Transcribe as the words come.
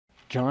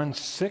John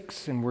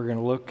 6, and we're going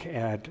to look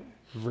at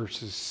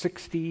verses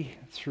 60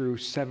 through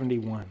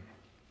 71.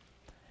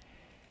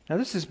 Now,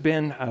 this has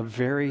been a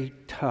very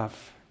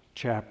tough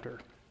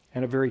chapter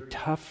and a very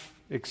tough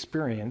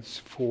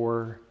experience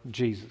for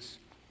Jesus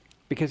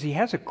because he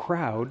has a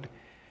crowd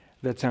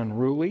that's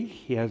unruly.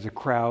 He has a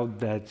crowd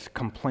that's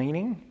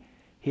complaining.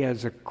 He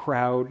has a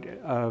crowd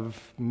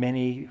of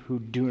many who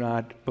do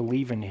not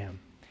believe in him,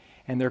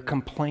 and they're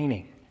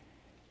complaining.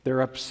 They're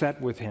upset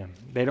with him.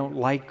 They don't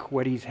like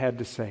what he's had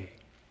to say.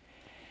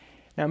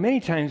 Now, many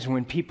times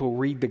when people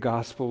read the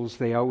Gospels,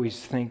 they always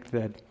think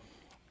that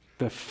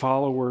the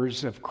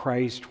followers of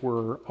Christ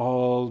were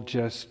all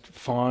just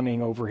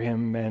fawning over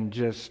him and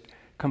just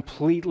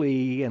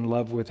completely in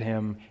love with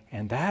him,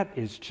 and that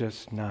is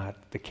just not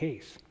the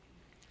case.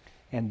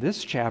 And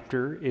this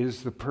chapter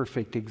is the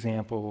perfect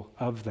example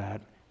of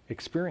that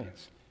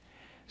experience.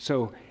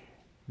 So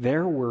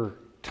there were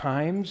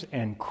times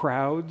and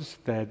crowds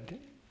that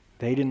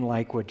they didn't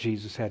like what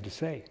Jesus had to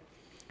say.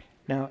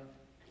 Now,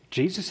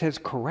 Jesus has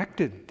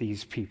corrected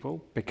these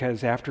people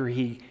because after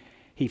he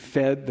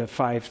fed the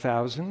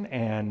 5,000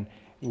 and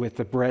with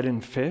the bread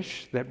and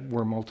fish that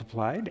were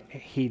multiplied,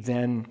 he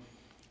then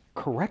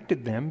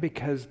corrected them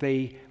because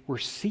they were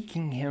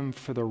seeking him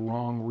for the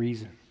wrong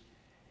reason.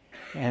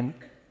 And,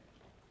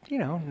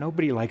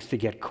 nobody likes to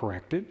get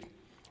corrected,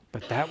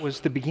 but that was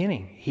the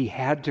beginning. He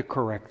had to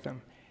correct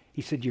them.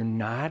 He said, you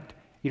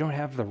don't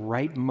have the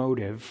right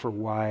motive for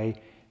why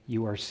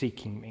you are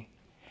seeking me.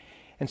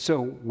 And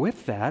so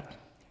with that,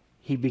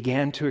 he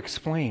began to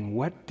explain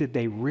what did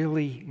they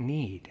really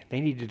need.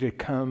 They needed to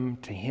come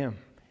to him.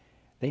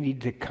 They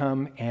needed to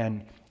come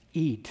and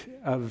eat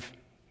of,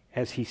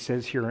 as he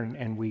says here,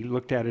 and we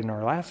looked at in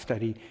our last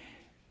study,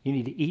 you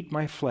need to eat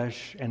my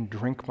flesh and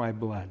drink my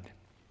blood.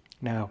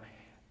 Now,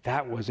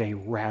 that was a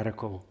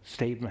radical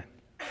statement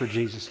for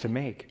Jesus to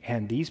make.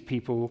 And these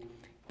people,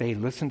 they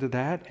listened to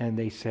that and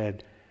they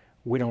said,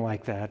 we don't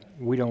like that.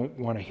 We don't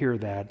want to hear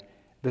that.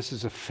 This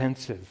is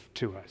offensive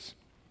to us.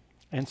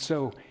 And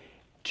so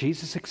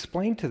Jesus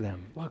explained to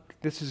them, look,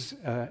 this is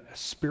a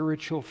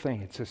spiritual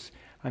thing.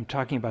 I'm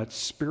talking about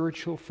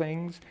spiritual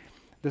things.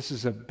 This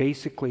is a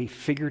basically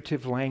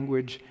figurative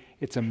language.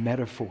 It's a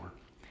metaphor.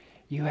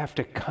 You have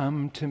to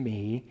come to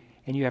me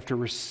and you have to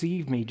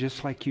receive me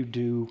just like you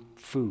do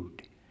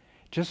food.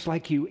 Just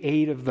like you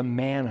ate of the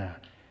manna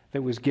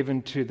that was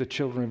given to the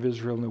children of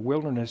Israel in the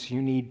wilderness, you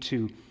need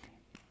to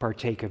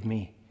partake of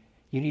me.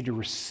 You need to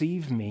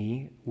receive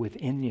me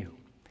within you.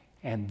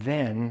 And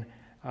then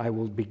I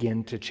will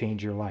begin to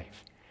change your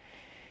life.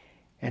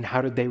 And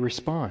how did they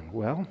respond?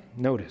 Well,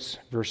 notice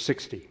verse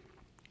 60.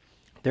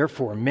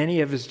 Therefore,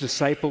 many of his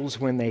disciples,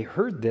 when they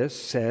heard this,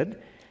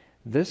 said,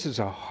 this is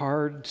a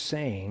hard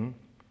saying.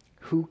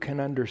 Who can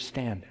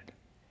understand it?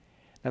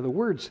 Now, the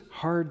words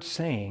hard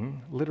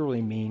saying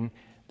literally mean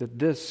that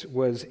this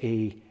was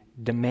a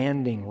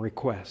demanding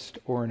request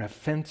or an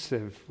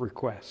offensive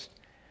request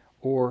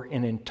or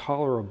an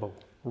intolerable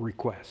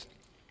request.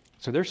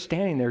 So they're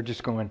standing there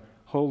just going,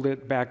 hold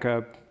it, back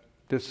up.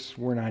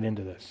 We're not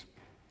into this.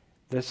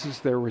 This is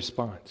their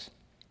response.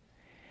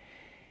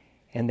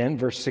 And then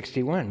verse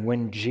 61,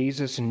 when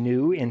Jesus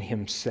knew in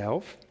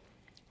himself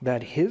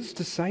that his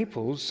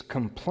disciples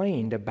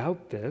complained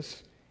about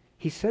this,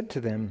 he said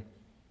to them,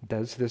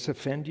 does this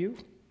offend you?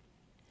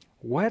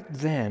 What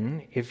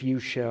then if you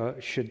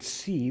should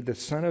see the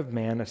Son of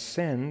Man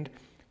ascend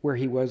where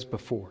he was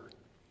before?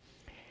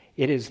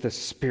 It is the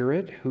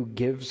Spirit who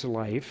gives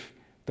life.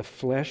 The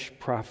flesh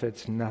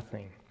profits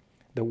nothing.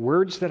 The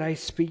words that I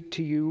speak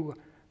to you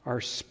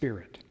are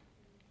spirit,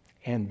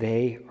 and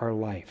they are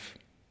life.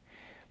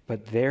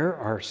 But there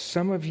are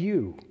some of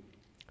you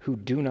who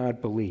do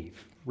not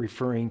believe,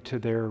 referring to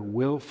their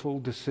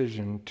willful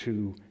decision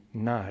to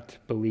not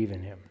believe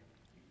in him.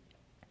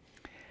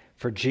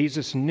 For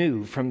Jesus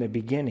knew from the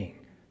beginning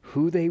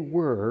who they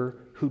were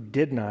who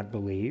did not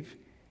believe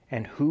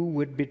and who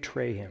would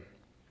betray him.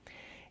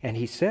 And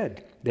he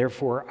said,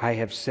 therefore, I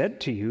have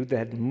said to you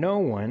that no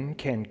one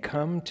can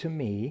come to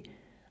me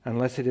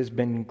unless it has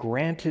been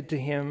granted to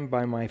him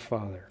by my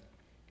Father.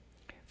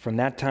 From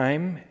that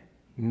time,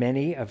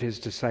 many of his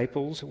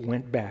disciples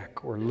went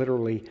back, or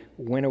literally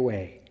went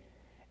away,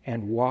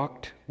 and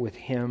walked with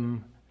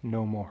him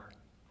no more.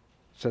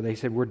 So they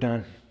said, we're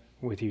done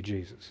with you,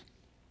 Jesus.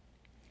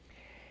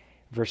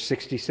 Verse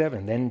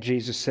 67, then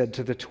Jesus said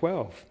to the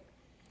 12,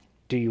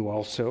 do you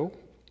also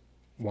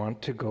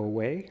want to go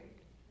away?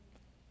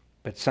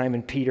 But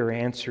Simon Peter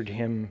answered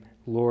him,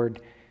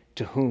 Lord,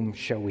 to whom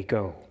shall we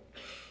go?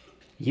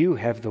 You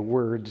have the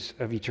words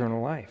of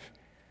eternal life.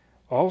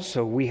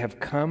 Also, we have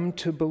come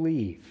to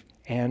believe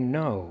and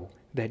know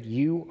that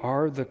you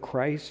are the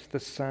Christ, the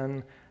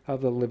Son of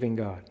the living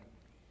God.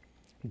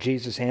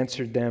 Jesus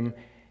answered them,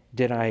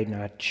 did I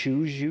not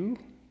choose you,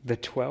 the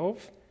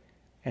 12?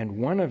 And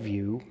one of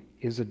you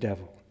is a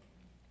devil.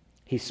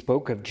 He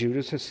spoke of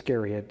Judas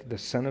Iscariot, the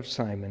son of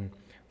Simon,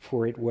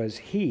 for it was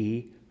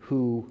he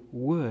who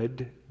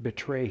would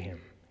betray him,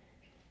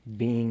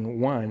 being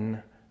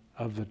one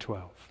of the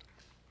 12.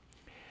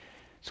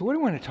 So what I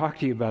want to talk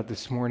to you about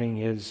this morning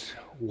is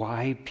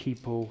why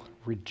people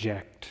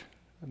reject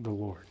the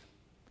Lord.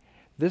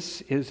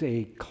 This is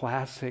a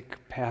classic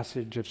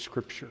passage of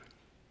Scripture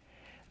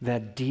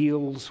that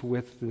deals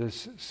with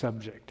this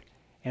subject.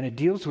 And it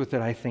deals with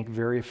it, I think,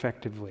 very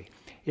effectively.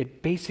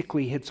 It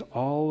basically hits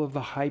all of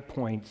the high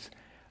points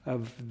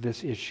of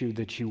this issue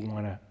that you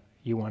want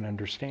to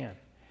understand.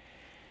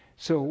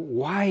 So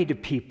why do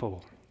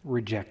people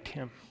reject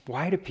him?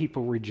 Why do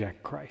people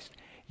reject Christ?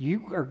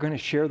 You are going to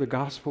share the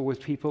gospel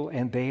with people,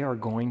 and they are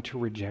going to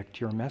reject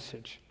your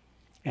message.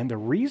 And the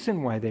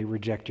reason why they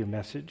reject your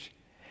message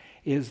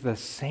is the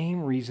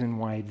same reason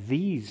why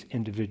these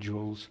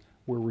individuals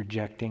were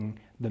rejecting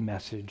the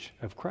message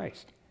of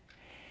Christ.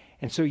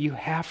 And so you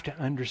have to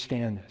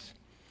understand this.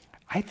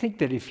 I think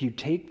that if you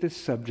take this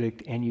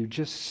subject and you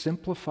just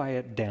simplify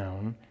it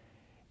down,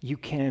 you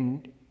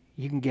can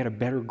get a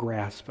better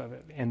grasp of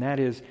it. And that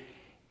is,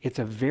 it's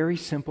a very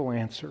simple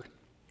answer.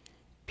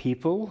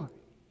 People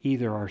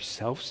either are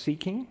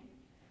self-seeking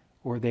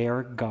or they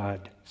are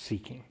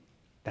God-seeking.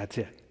 That's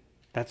it.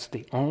 That's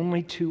the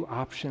only two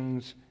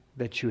options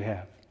that you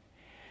have.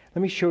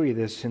 Let me show you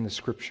this in the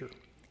Scripture.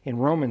 In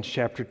Romans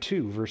chapter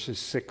 2, verses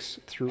 6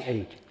 through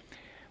 8,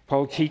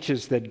 Paul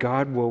teaches that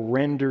God will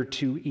render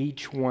to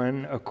each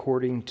one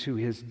according to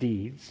his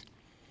deeds,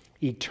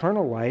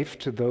 eternal life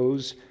to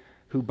those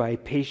who by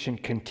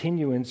patient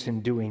continuance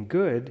in doing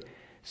good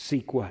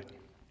seek what?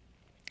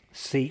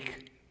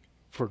 Seek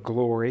for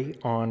glory,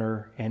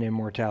 honor, and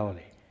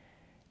immortality.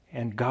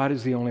 And God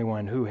is the only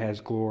one who has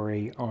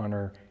glory,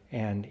 honor,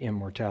 and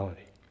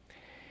immortality.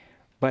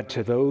 But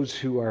to those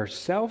who are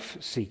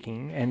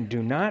self-seeking and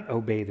do not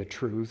obey the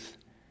truth,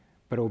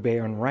 but obey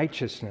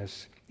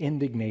unrighteousness,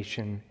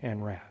 indignation,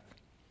 and wrath.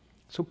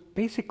 So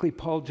basically,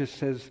 Paul just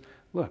says,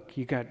 look,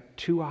 you got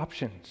two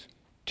options,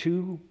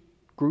 two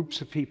groups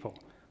of people.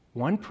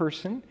 One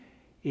person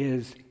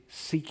is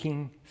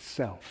seeking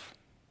self.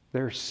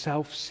 They're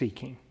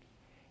self-seeking.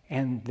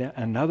 And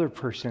another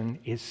person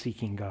is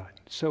seeking God.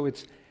 So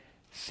it's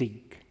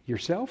seek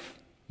yourself,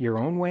 your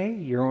own way,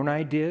 your own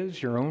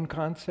ideas, your own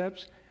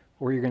concepts,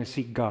 or you're going to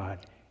seek God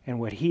and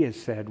what he has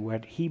said,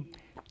 what he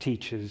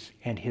teaches,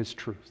 and his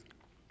truth.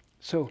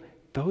 So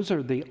those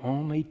are the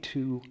only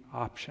two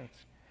options.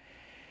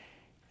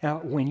 Now,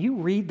 when you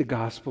read the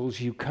Gospels,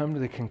 you come to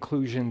the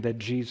conclusion that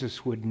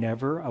Jesus would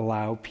never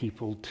allow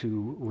people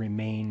to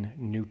remain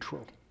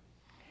neutral.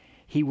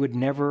 He would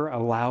never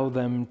allow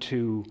them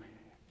to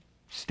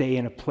stay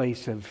in a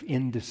place of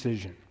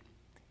indecision,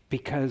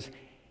 because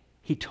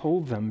he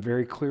told them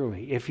very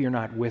clearly, if you're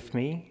not with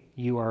me,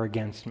 you are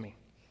against me.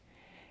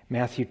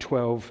 Matthew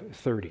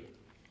 12:30.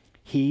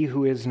 He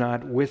who is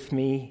not with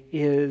me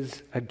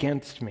is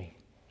against me,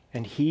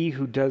 and he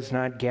who does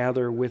not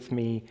gather with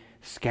me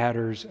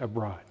scatters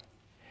abroad.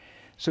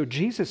 So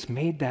Jesus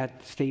made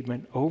that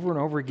statement over and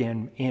over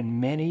again in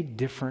many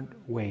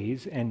different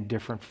ways and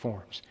different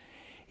forms.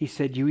 He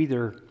said, you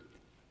either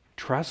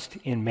trust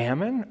in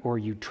mammon or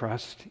you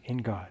trust in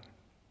God.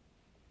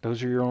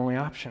 Those are your only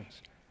options,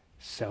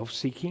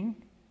 self-seeking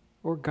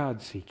or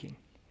God-seeking.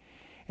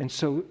 And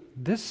so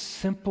this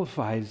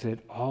simplifies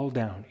it all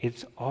down.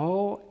 It's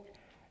all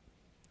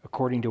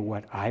according to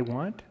what I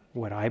want,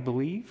 what I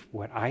believe,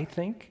 what I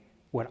think,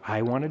 what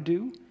I want to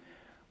do,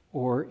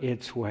 or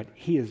it's what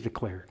he has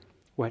declared,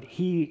 what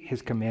he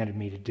has commanded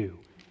me to do,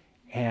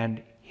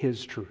 and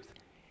his truth.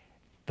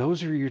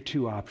 Those are your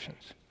two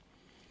options.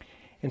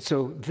 And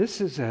so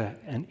this is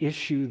an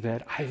issue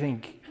that I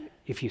think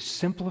if you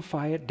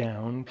simplify it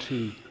down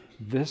to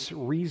this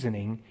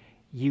reasoning,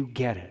 you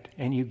get it,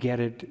 and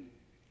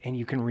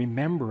you can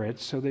remember it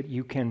so that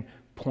you can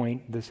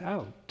point this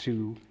out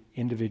to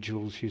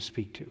individuals you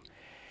speak to.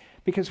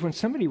 Because when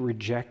somebody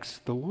rejects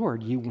the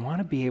Lord, you want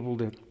to be able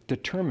to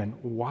determine,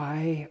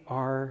 why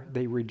are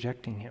they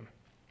rejecting him?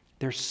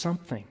 There's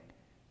something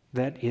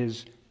that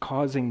is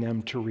causing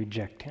them to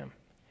reject him.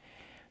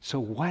 So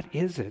what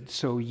is it?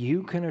 So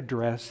you can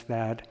address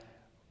that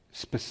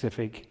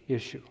specific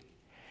issue.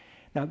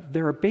 Now,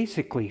 there are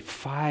basically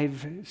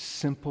 5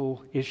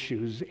 simple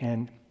issues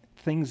and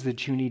things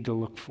that you need to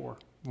look for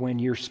when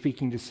you're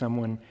speaking to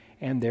someone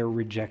and they're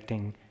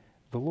rejecting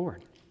the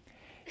Lord.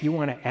 You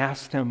want to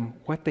ask them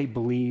what they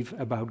believe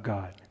about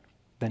God,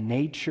 the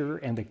nature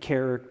and the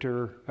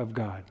character of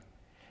God.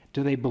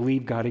 Do they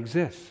believe God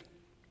exists?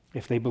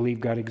 If they believe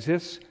God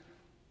exists,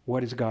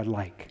 what is God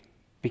like?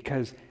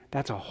 Because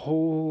that's a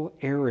whole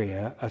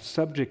area, a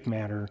subject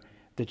matter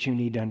that you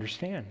need to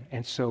understand.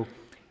 And so,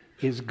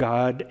 is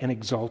God an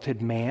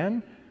exalted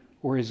man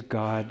or is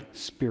God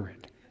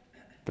spirit?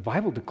 The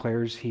Bible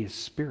declares he is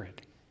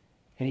spirit,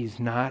 and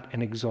he's not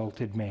an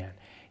exalted man.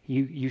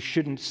 You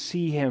shouldn't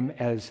see him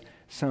as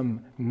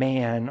some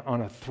man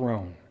on a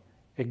throne,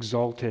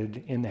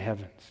 exalted in the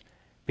heavens,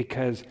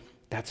 because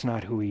that's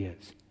not who he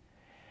is.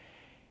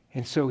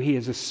 And so he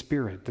is a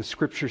spirit. The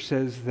scripture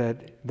says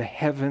that the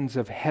heavens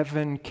of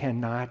heaven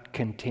cannot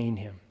contain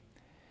him,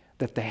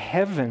 that the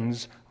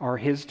heavens are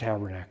his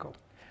tabernacle.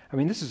 I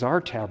mean, this is our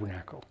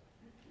tabernacle,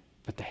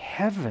 but the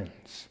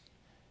heavens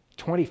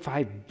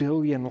 25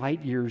 billion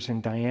light years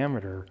in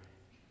diameter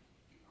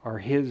are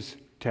his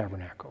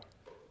tabernacle.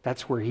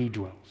 That's where he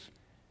dwells.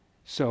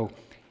 So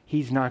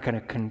he's not going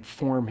to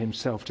conform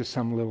himself to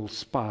some little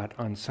spot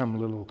on some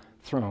little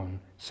throne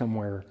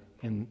somewhere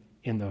in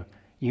the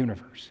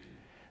universe.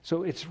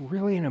 So it's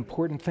really an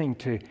important thing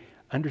to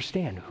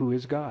understand who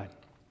is God.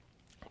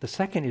 The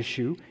second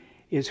issue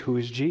is who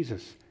is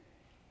Jesus?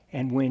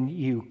 And when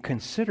you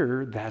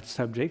consider that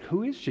subject,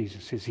 who is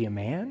Jesus? Is he a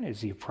man?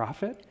 Is he a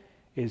prophet?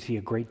 Is he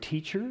a great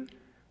teacher?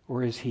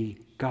 Or is he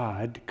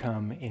God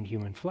come in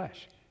human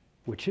flesh?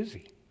 Which is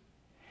he?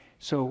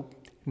 So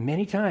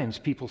many times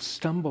people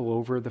stumble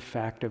over the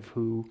fact of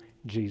who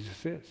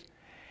Jesus is.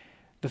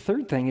 The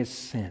third thing is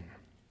sin.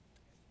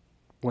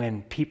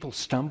 When people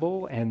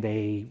stumble and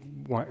they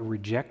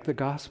reject the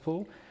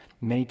gospel,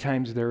 many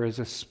times there is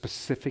a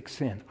specific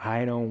sin.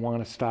 I don't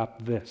want to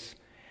stop this,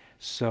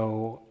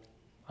 so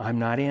I'm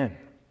not in.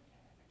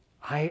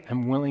 I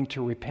am willing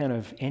to repent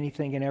of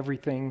anything and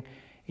everything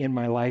in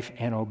my life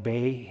and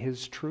obey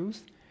his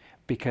truth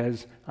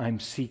because I'm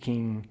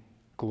seeking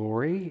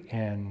glory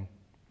and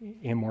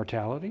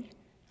immortality.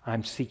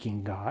 I'm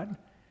seeking God.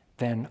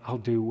 Then I'll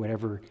do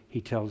whatever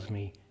he tells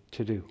me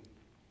to do.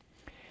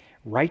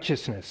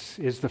 Righteousness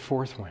is the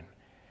fourth one.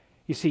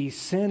 You see,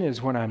 sin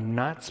is what I'm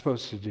not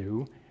supposed to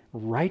do.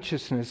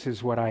 Righteousness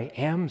is what I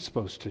am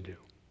supposed to do,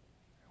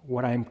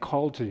 what I'm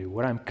called to do,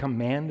 what I'm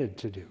commanded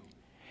to do.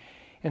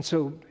 And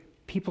so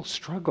people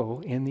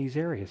struggle in these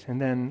areas. And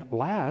then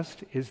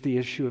last is the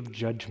issue of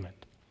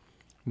judgment.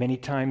 Many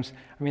times,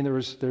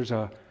 there's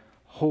a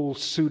whole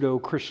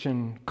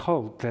pseudo-Christian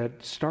cult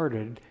that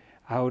started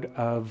out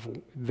of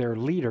their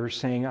leader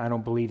saying, I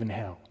don't believe in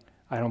hell.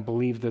 I don't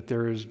believe that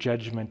there is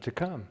judgment to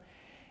come.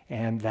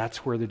 And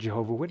that's where the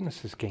Jehovah's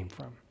Witnesses came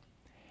from.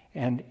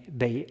 And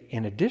they,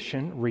 in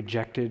addition,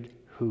 rejected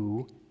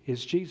who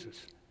is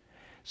Jesus.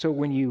 So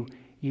when you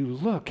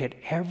look at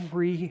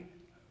every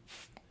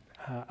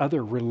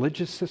other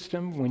religious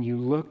system, when you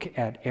look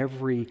at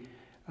every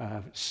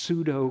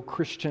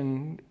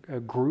pseudo-Christian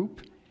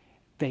group,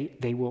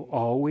 they will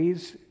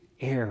always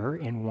err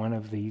in one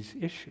of these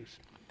issues.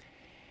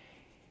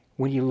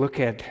 When you look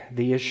at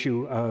the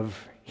issue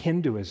of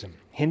Hinduism,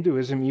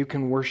 you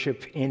can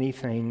worship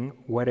anything,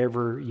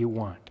 whatever you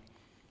want.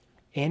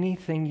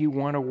 Anything you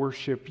want to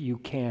worship, you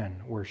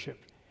can worship.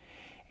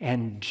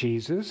 And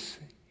Jesus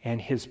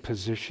and his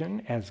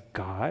position as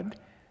God,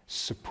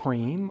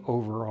 supreme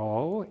over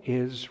all,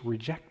 is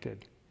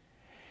rejected.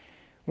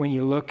 When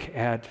you look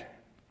at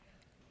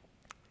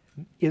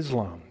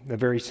Islam, the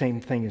very same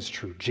thing is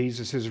true.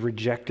 Jesus is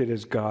rejected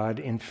as God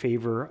in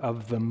favor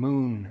of the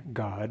moon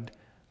god,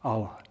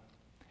 Allah.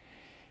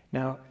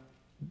 Now,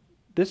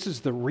 this is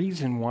the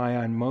reason why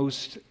on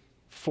most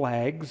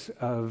flags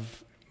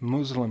of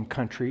Muslim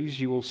countries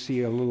you will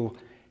see a little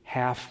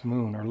half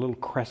moon or a little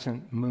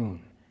crescent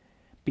moon,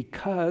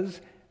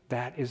 because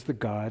that is the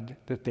God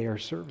that they are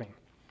serving.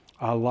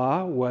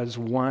 Allah was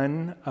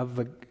one of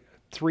the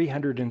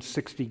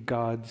 360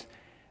 gods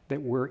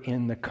that were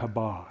in the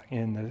Kaaba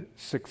in the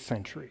 6th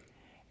century.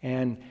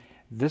 And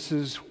this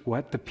is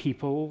what the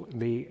people,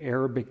 the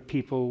Arabic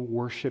people,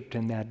 worshipped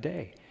in that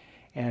day.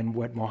 And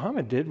what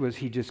Muhammad did was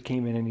he just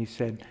came in and he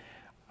said,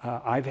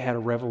 I've had a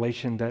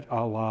revelation that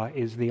Allah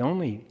is the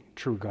only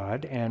true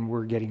God, and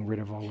we're getting rid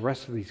of all the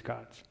rest of these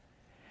gods.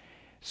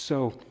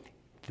 So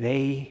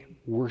they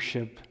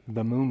worship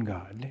the moon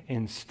god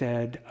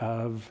instead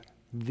of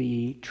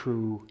the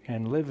true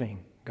and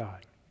living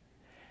God.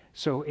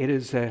 So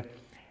it's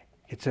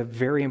a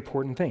very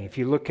important thing. If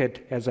you look at,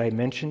 as I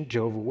mentioned,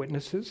 Jehovah's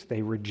Witnesses,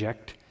 they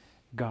reject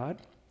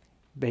God.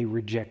 They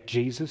reject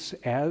Jesus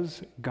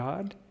as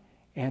God.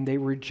 And they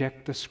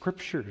reject the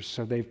scriptures,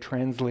 so they've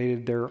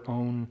translated their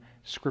own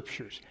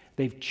scriptures.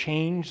 They've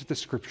changed the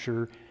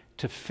scripture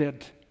to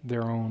fit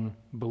their own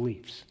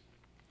beliefs.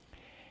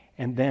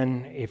 And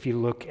then if you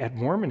look at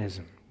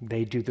Mormonism,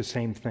 they do the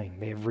same thing.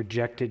 They have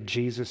rejected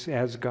Jesus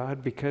as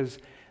God because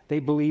they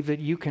believe that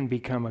you can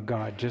become a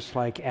god just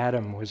like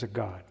Adam was a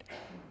god,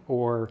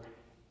 or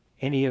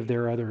any of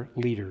their other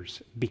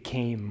leaders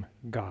became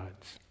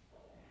gods.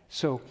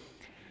 So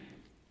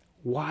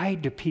why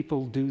do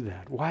people do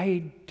that? Why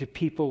do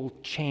people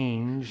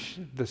change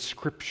the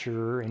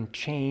scripture and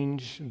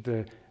change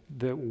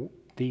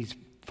these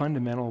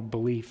fundamental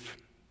belief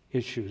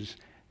issues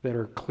that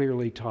are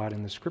clearly taught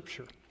in the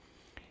scripture?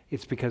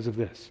 It's because of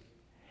this.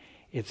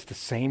 It's the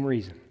same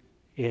reason.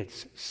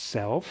 It's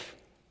self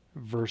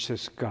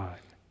versus God.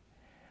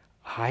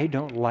 I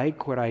don't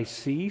like what I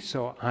see,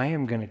 so I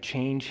am going to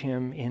change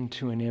him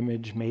into an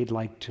image made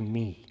like to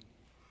me.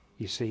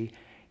 You see,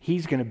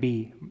 he's going to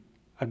be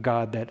a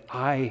God that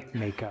I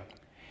make up.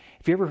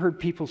 Have you ever heard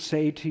people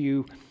say to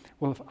you,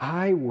 well, if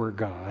I were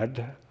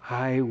God,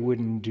 I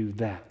wouldn't do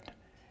that.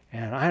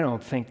 And I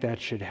don't think that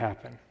should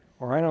happen.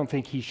 Or I don't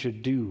think he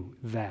should do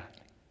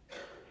that.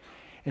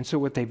 And so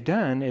what they've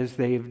done is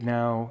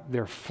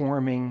they're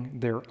forming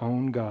their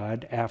own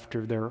God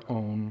after their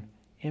own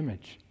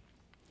image.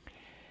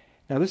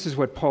 Now this is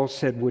what Paul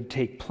said would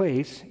take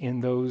place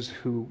in those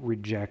who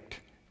reject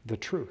the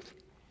truth.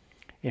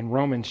 in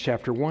Romans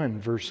chapter 1,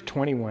 verse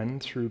 21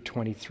 through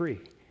 23.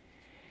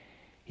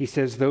 He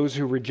says, those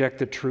who reject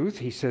the truth,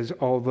 he says,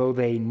 although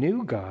they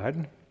knew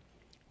God,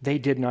 they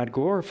did not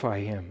glorify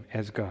him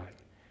as God,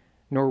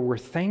 nor were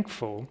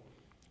thankful,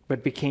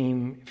 but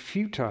became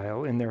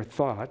futile in their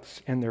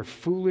thoughts, and their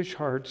foolish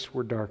hearts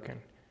were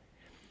darkened.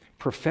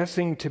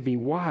 Professing to be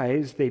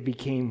wise, they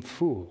became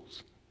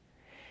fools.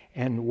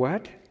 And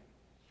what?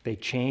 They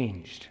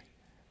changed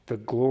the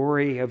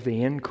glory of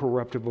the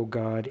incorruptible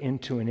God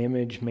into an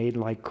image made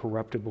like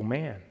corruptible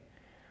man,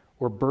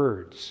 or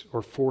birds,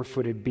 or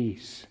four-footed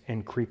beasts,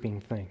 and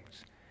creeping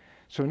things.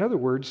 So in other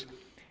words,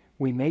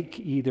 we make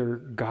either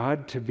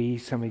God to be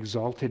some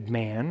exalted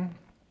man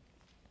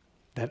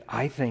that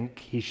I think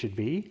he should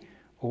be,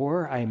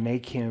 or I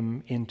make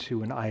him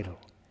into an idol.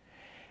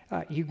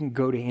 You can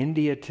go to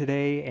India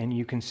today and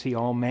you can see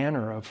all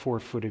manner of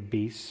four-footed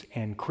beasts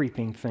and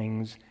creeping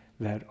things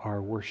that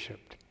are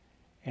worshipped.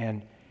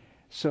 And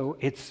so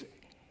it's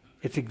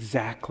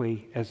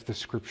exactly as the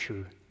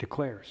scripture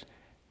declares.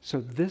 So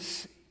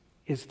this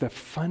is the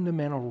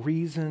fundamental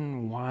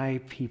reason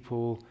why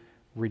people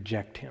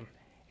reject him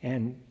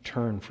and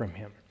turn from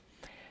him.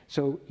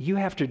 So you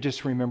have to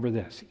just remember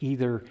this.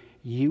 Either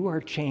you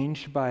are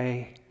changed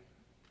by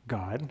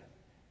God,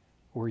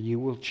 or you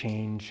will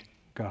change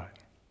God.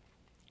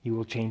 You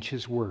will change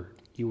his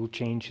word. You will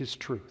change his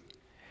truth.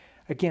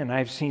 Again,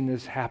 I've seen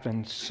this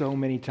happen so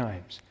many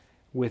times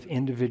with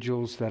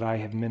individuals that I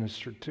have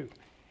ministered to.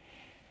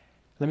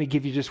 Let me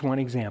give you just one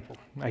example.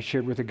 I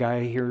shared with a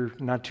guy here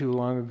not too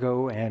long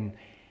ago, and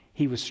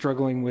he was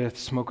struggling with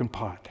smoking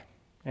pot.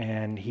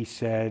 And he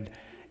said,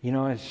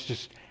 it's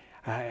just,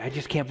 I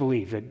just can't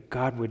believe that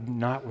God would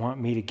not want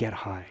me to get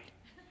high.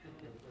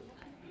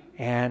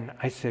 And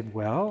I said,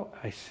 well,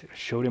 I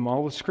showed him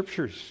all the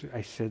scriptures.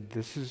 I said,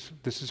 this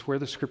is where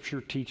the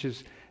scripture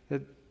teaches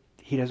that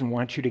he doesn't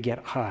want you to get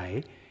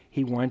high.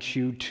 He wants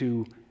you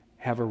to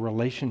have a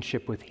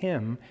relationship with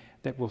him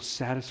that will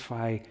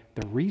satisfy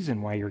the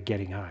reason why you're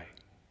getting high.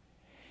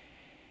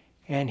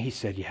 And he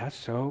said, yes,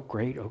 so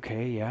great,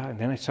 okay, yeah. And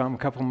then I saw him a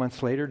couple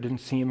months later, didn't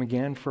see him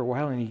again for a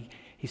while, and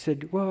he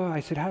said, well, I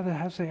said,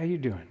 how you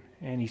doing?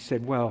 And he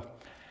said, well,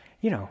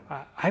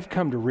 I've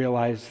come to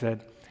realize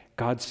that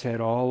God said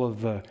all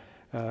of the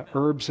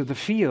herbs of the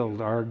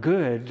field are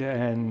good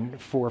and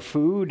for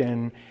food,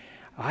 and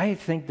I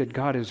think that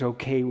God is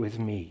okay with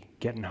me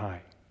getting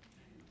high.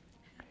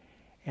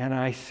 And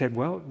I said,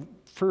 well,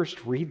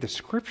 first read the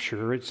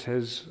scripture. It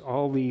says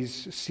all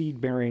these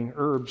seed-bearing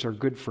herbs are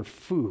good for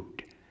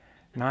food,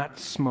 not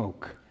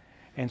smoke.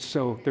 And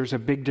so there's a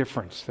big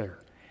difference there.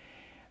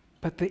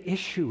 But the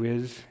issue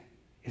is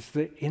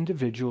the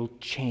individual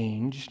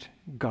changed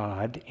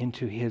God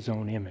into his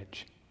own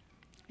image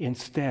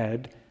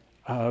instead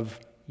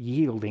of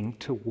yielding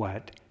to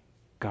what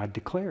God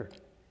declared.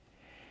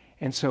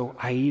 And so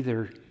I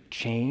either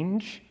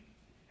change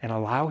and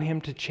allow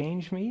him to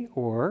change me,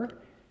 or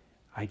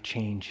I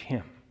change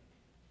him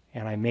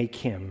and I make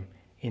him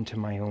into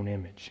my own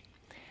image.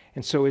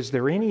 And so is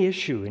there any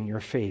issue in your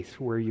faith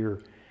where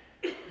you're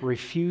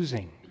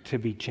refusing to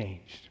be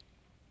changed?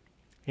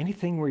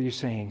 Anything where you're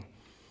saying,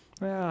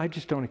 well, I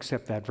just don't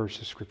accept that verse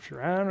of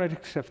scripture. I don't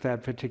accept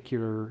that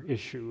particular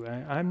issue.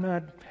 I'm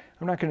not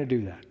going to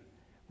do that.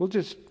 We'll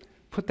just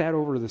put that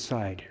over to the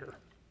side here.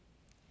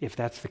 If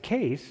that's the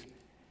case,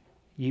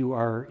 you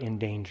are in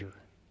danger,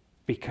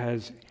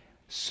 because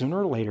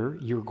sooner or later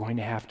you're going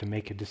to have to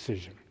make a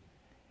decision.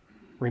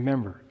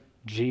 Remember,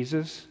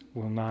 Jesus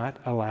will not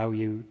allow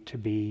you to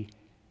be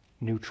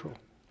neutral.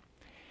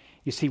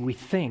 You see, we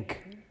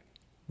think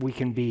we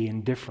can be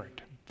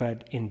indifferent,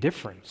 but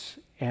indifference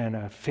and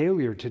a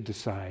failure to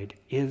decide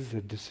is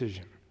a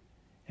decision.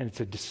 And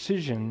it's a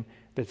decision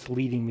that's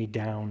leading me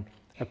down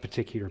a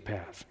particular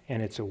path,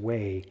 and it's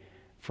away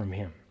from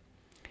him.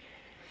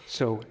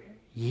 So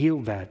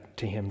yield that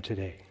to him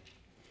today.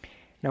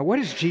 Now, what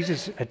does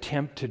Jesus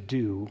attempt to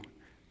do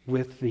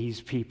with these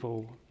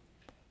people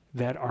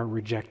that are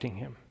rejecting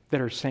him,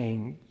 that are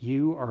saying,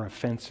 you are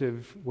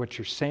offensive, what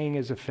you're saying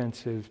is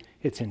offensive,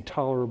 it's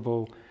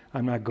intolerable,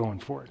 I'm not going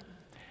for it?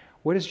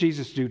 What does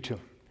Jesus do to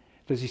them?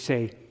 Does he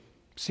say,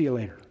 see you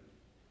later?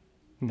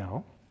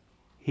 No.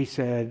 He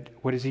said,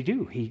 what does he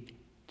do? He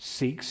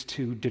seeks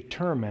to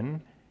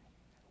determine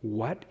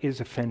what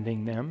is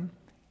offending them,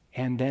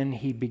 and then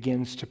he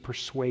begins to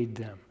persuade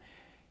them.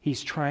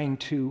 He's trying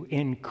to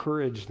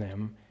encourage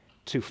them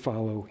to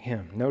follow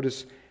him.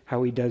 Notice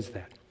how he does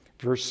that.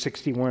 Verse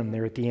 61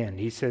 there at the end,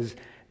 he says,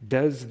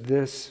 does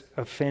this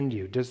offend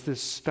you? Does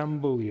this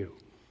stumble you,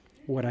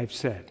 what I've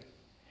said?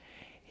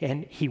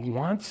 And he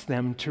wants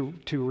them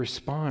to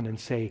respond and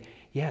say,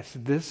 yes,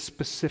 this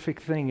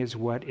specific thing is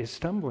what is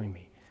stumbling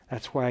me.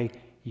 That's why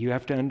you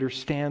have to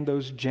understand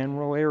those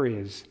general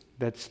areas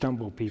that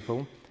stumble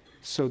people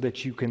so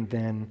that you can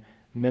then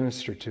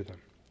minister to them.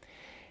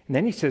 And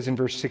then he says in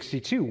verse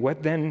 62,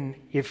 what then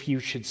if you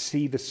should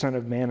see the Son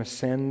of Man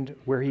ascend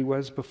where he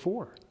was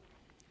before?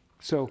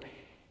 So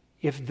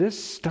if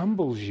this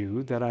stumbles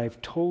you that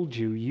I've told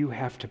you, you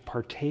have to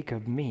partake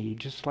of me,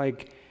 just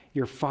like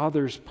your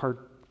fathers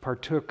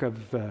partook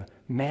of the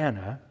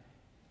manna,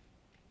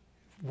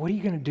 what are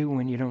you going to do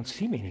when you don't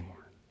see me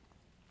anymore?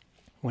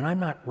 When I'm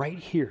not right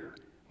here,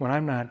 when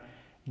I'm not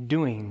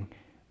doing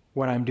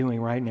what I'm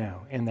doing right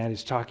now, and that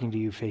is talking to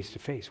you face to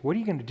face, what are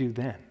you going to do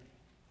then?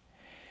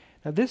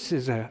 Now, this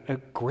is a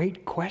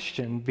great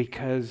question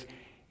because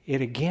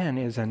it, again,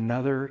 is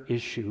another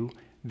issue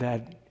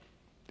that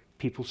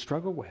people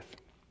struggle with.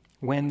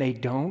 When they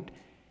don't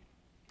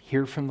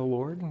hear from the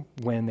Lord,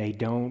 when they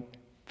don't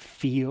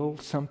feel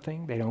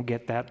something, they don't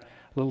get that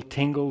little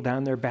tingle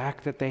down their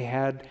back that they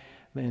had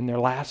in their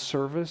last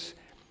service,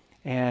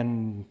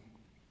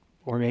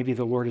 or maybe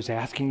the Lord is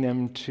asking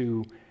them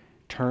to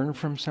turn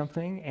from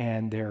something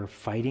and they're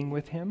fighting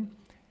with Him,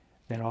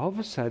 then all of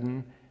a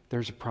sudden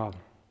there's a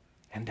problem.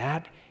 And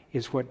that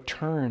is what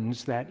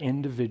turns that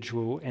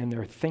individual and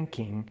their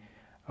thinking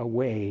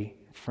away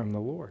from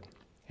the Lord.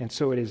 And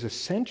so it is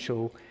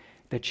essential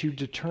that you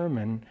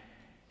determine,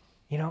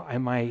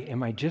 am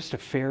I just a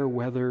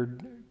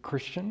fair-weathered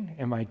Christian?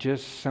 Am I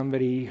just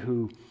somebody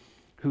who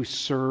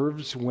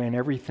serves when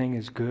everything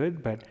is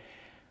good? But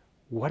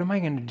what am I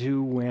going to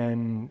do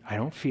when I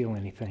don't feel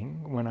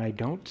anything, when I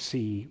don't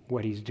see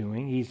what He's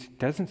doing? He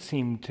doesn't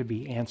seem to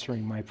be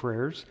answering my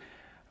prayers.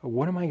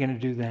 What am I going to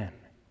do then?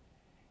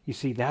 You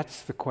see,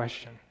 that's the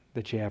question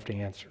that you have to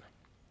answer.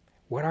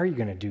 What are you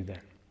going to do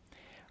then?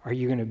 Are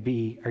you going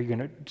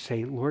to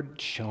say,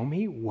 Lord, show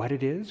me what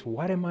it is?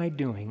 What am I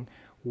doing?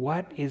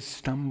 What is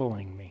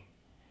stumbling me?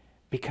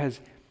 Because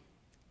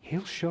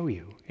He'll show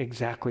you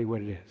exactly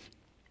what it is.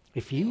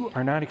 If you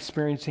are not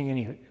experiencing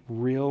any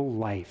real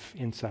life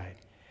inside,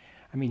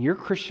 your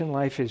Christian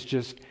life is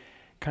just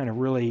kind of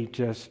really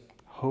just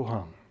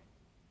ho-hum.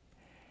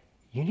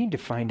 You need to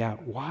find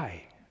out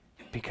why.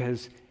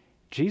 Because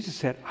Jesus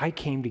said, I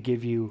came to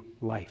give you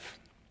life,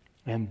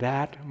 and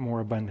that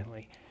more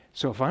abundantly.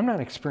 So if I'm not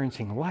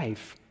experiencing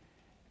life,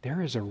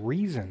 there is a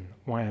reason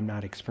why I'm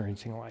not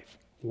experiencing life.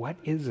 What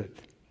is it?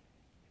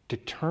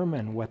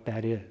 Determine what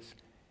that is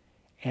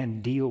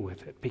and deal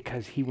with it,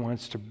 because He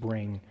wants to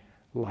bring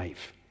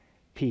life,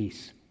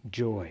 peace,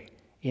 joy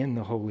in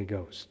the Holy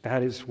Ghost.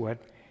 That is what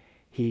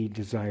He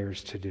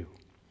desires to do.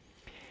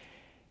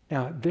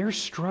 Now, their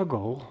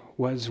struggle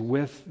was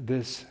with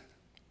this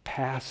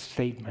past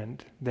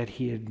statement that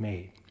He had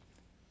made.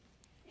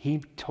 He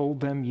told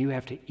them, you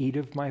have to eat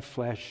of my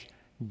flesh,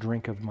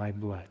 drink of my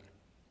blood.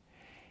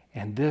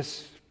 And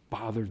this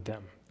bothered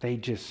them. They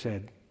just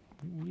said,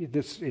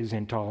 this is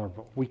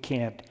intolerable. We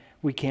can't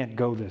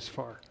go this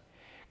far.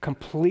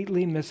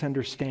 Completely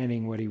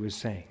misunderstanding what He was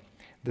saying.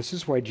 This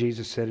is why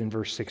Jesus said in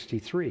verse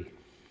 63,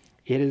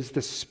 it is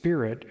the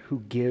Spirit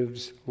who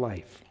gives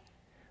life.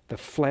 The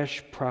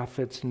flesh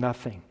profits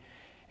nothing.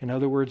 In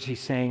other words, He's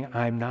saying,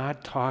 I'm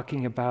not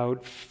talking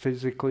about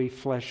physically,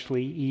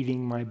 fleshly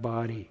eating my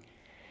body.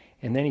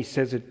 And then He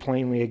says it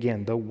plainly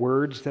again, the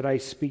words that I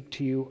speak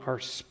to you are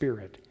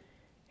spirit,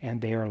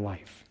 and they are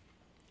life.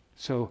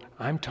 So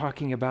I'm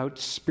talking about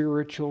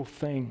spiritual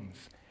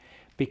things,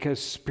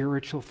 because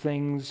spiritual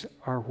things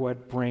are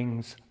what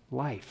brings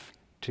life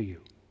to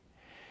you.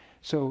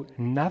 So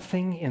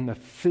nothing in the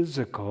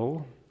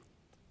physical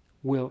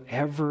will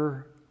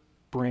ever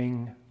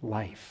bring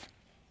life.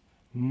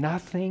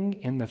 Nothing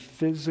in the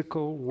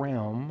physical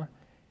realm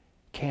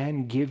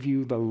can give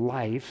you the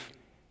life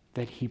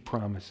that He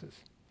promises.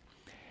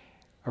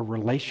 A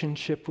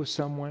relationship with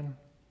someone,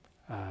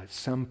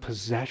 some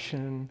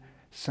possession,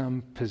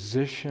 some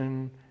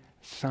position,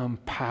 some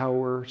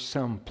power,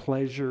 some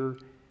pleasure,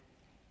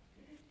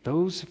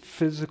 those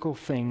physical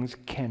things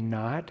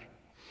cannot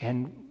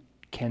and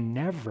can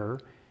never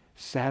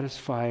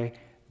satisfy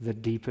the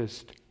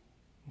deepest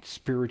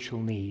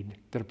spiritual need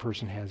that a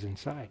person has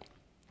inside.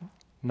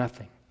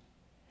 Nothing.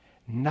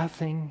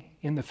 Nothing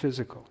in the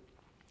physical.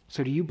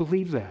 So do you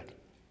believe that?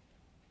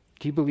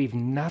 Do you believe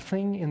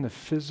nothing in the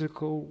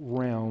physical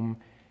realm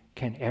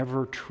can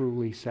ever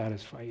truly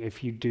satisfy you?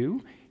 If you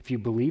do, if you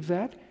believe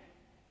that,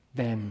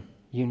 then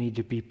you need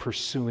to be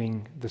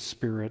pursuing the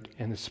Spirit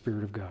and the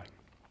Spirit of God.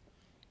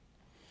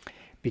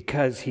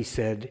 Because He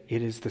said,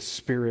 it is the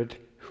Spirit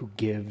who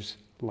gives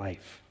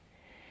life.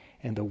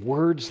 And the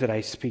words that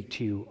I speak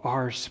to you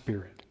are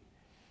spirit.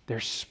 They're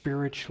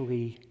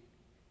spiritually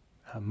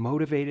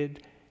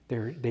motivated.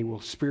 They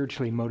will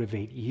spiritually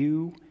motivate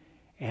you,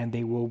 and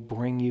they will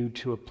bring you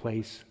to a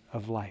place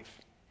of life.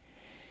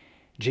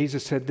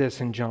 Jesus said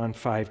this in John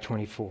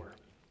 5:24.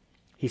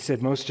 He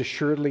said, most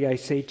assuredly I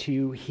say to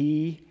you,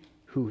 he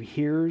who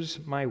hears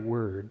my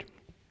word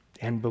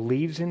and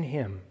believes in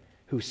Him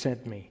who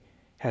sent me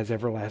has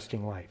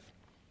everlasting life,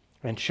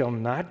 and shall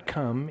not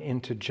come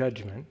into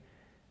judgment,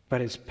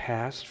 but is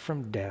passed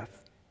from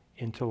death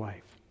into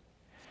life.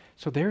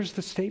 So there's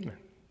the statement,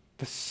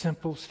 the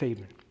simple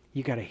statement.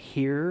 You got to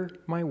hear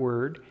my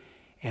word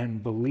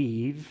and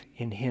believe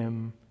in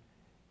Him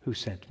who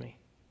sent me.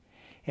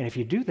 And if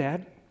you do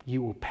that,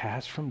 you will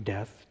pass from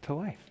death to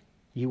life.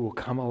 You will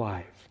come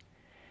alive.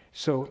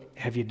 So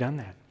have you done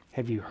that?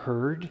 Have you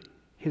heard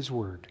His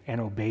word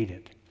and obeyed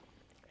it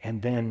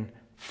and then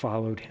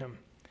followed Him?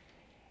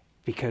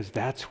 Because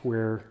that's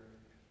where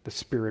the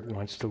Spirit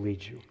wants to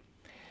lead you.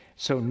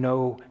 So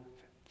no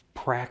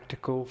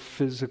practical,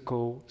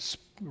 physical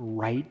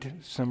rite,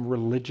 some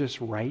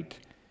religious rite.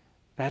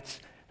 That's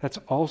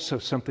also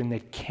something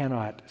that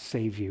cannot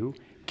save you,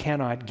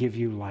 cannot give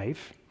you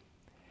life.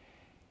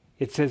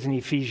 It says in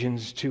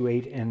Ephesians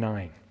 2:8 and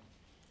 9,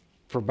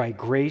 "For by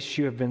grace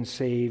you have been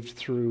saved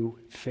through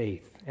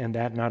faith, and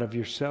that not of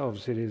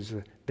yourselves, it is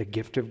the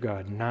gift of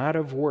God, not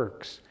of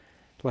works,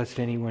 lest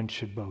anyone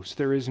should boast."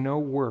 There is no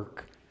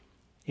work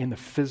in the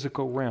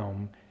physical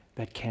realm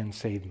that can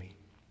save me.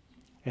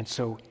 And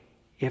so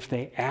if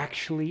they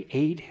actually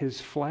ate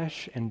his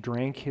flesh and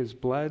drank his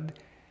blood,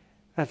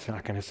 that's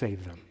not going to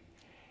save them.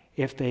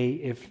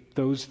 If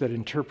those that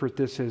interpret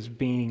this as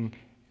being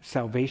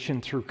salvation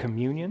through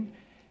communion,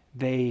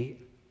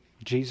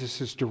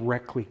 Jesus is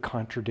directly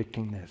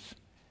contradicting this.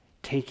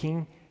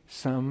 Taking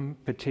some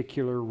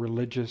particular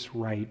religious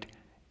rite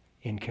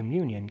in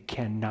communion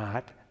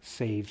cannot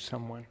save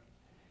someone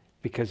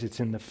because it's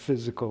in the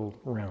physical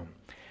realm.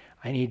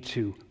 I need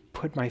to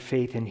put my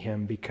faith in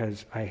him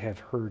because I have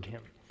heard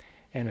him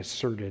and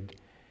asserted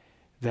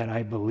that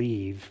I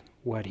believe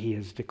what he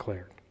has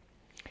declared.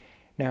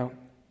 Now,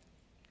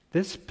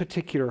 this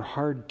particular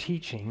hard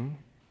teaching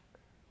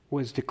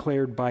was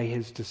declared by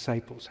his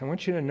disciples. I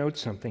want you to note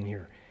something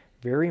here.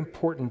 Very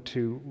important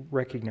to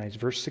recognize.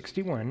 Verse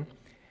 61,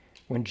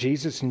 when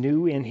Jesus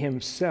knew in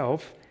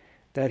himself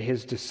that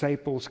his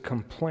disciples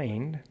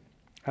complained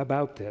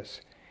about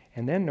this.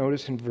 And then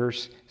notice in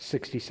verse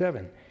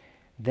 67,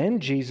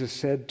 then Jesus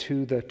said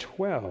to the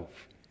 12,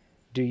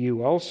 "Do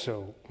you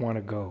also want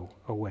to go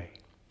away?"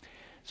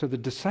 So the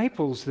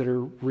disciples that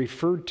are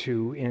referred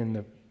to in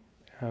the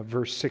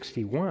verse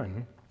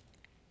 61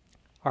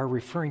 are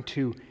referring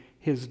to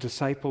his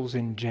disciples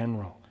in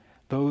general,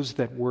 those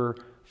that were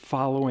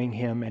following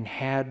him and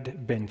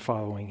had been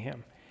following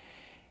him.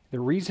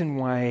 The reason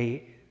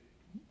why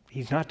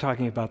he's not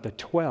talking about the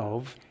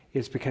 12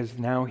 is because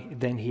now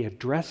then he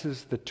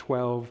addresses the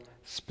 12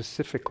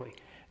 specifically.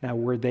 Now,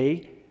 were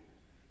they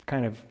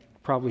kind of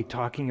probably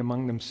talking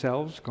among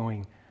themselves,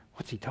 going,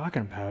 "What's he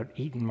talking about?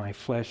 Eating my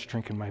flesh,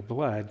 drinking my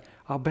blood?"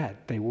 I'll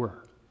bet they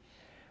were.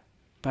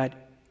 But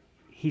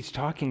he's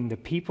talking, the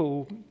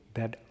people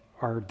that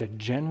are the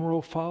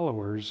general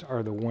followers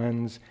are the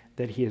ones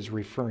that he is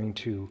referring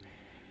to,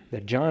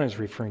 that John is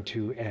referring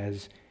to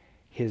as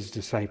his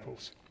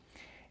disciples.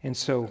 And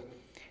so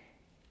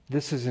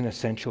this is an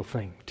essential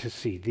thing to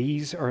see.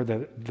 These are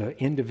the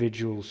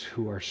individuals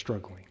who are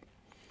struggling.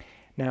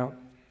 Now,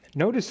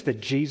 notice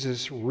that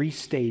Jesus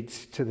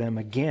restates to them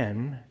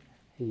again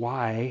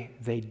why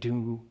they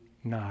do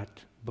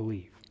not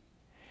believe.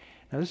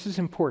 Now, this is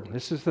important.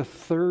 This is the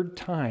third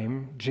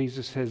time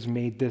Jesus has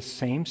made this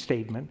same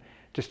statement,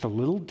 just a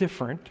little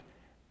different,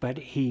 but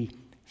he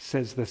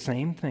says the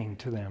same thing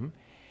to them.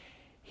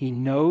 He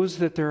knows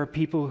that there are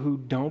people who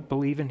don't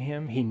believe in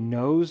him. He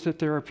knows that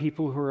there are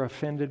people who are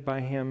offended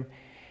by him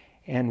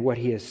and what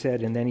he has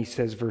said. And then he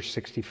says, verse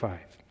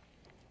 65,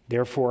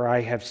 "Therefore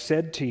I have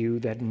said to you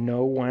that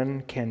no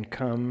one can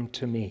come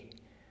to me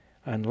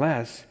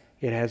unless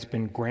it has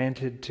been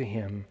granted to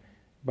him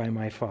by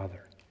my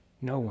Father."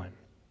 No one.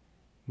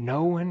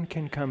 No one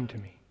can come to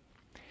me.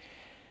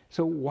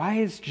 So why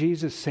is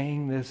Jesus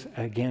saying this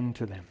again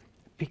to them?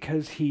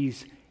 Because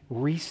he's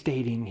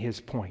restating his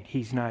point.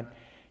 He's not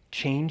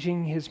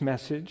changing his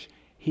message.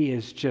 He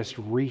is just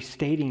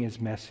restating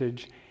his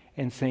message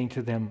and saying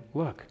to them,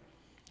 look,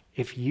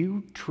 if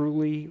you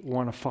truly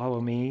want to follow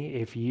me,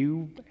 if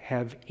you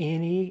have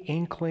any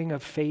inkling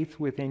of faith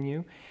within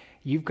you,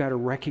 you've got to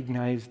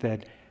recognize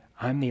that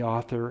I'm the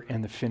author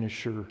and the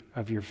finisher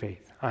of your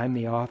faith. I'm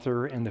the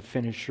author and the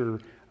finisher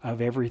of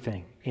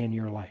everything in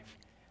your life.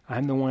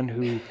 I'm the one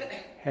who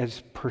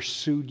has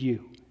pursued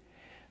you.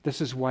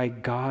 This is why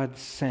God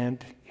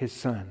sent his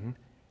Son,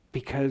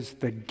 because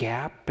the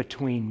gap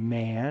between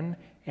man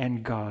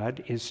and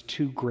God is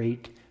too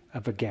great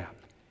of a gap.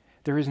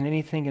 There isn't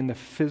anything in the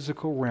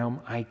physical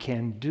realm I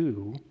can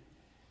do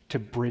to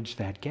bridge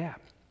that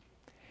gap.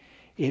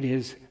 It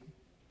is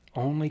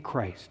only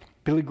Christ.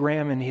 Billy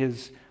Graham in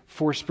his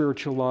 4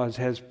 Spiritual Laws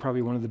has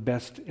probably one of the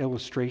best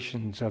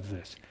illustrations of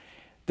this.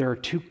 There are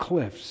 2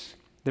 cliffs.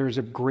 There is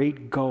a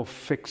great gulf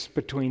fixed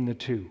between the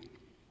 2.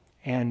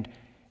 And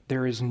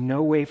there is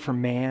no way for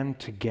man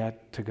to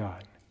get to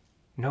God.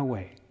 No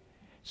way.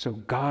 So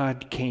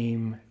God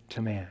came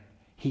to man.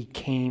 He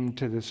came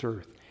to this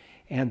earth.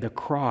 And the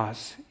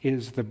cross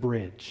is the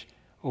bridge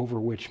over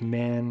which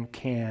man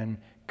can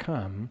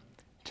come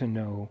to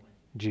know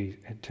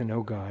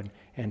God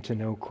and to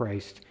know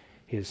Christ,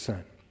 his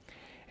Son.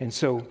 And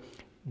so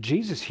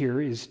Jesus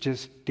here is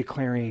just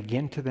declaring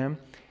again to them,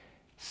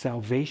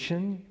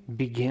 salvation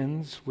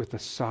begins with a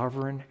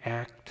sovereign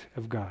act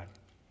of God.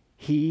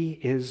 He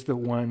is the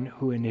one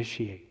who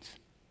initiates.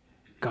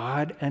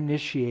 God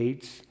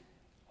initiates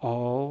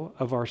all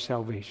of our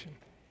salvation.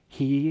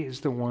 He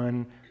is the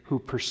one who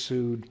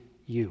pursued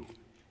you.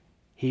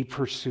 He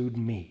pursued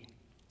me.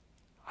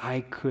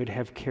 I could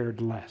have cared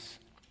less.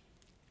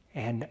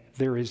 And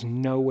there is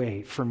no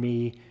way for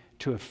me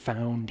to have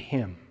found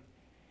him.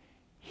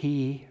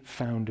 He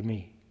found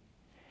me.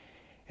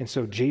 And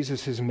so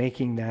Jesus is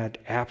making that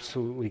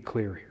absolutely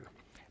clear here.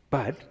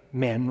 But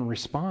men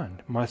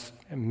respond.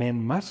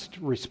 Men must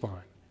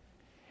respond.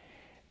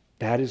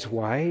 That is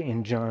why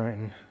in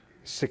John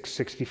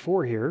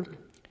 6:64 here,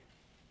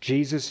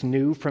 Jesus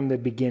knew from the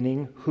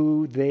beginning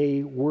who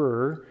they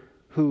were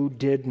who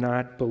did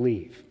not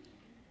believe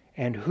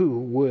and who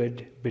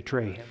would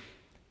betray him.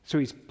 So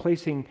he's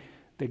placing,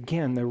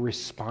 again, the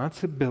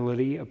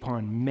responsibility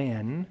upon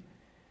men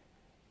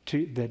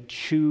that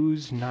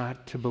choose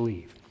not to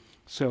believe.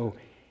 So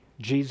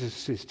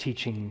Jesus is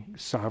teaching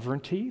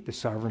sovereignty, the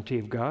sovereignty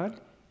of God,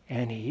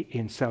 and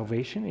in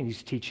salvation, and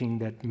he's teaching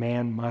that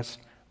man must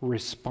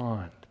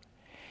respond.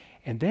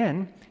 And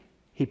then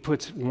he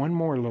puts one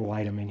more little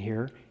item in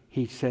here.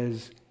 He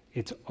says,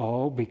 it's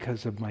all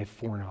because of my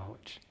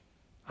foreknowledge.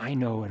 I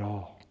know it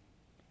all.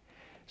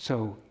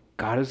 So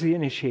God is the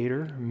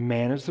initiator,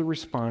 man is the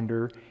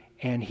responder,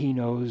 and he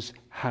knows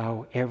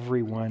how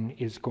everyone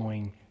is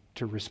going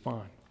to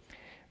respond.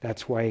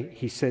 That's why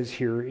he says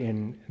here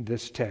in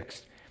this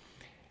text,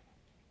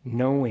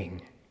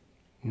 knowing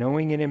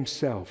in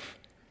himself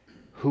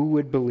who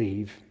would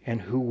believe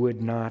and who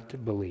would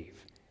not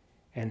believe,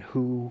 and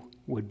who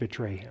would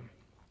betray him.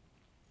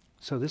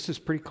 So this is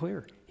pretty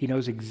clear. He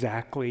knows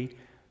exactly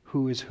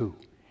who is who.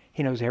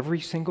 He knows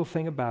every single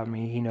thing about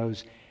me. He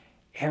knows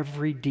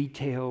every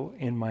detail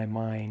in my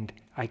mind.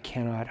 I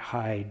cannot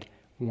hide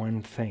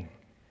one thing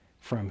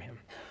from him.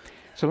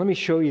 So let me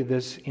show you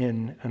this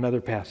in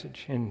another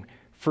passage, in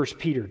 1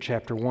 Peter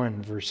chapter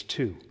 1, verse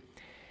 2.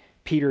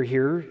 Peter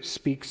here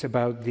speaks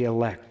about the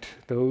elect,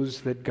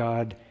 those that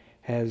God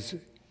has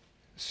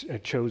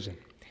chosen.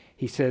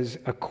 He says,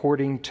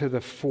 according to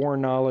the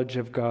foreknowledge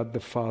of God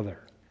the Father,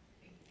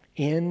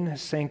 in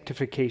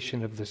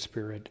sanctification of the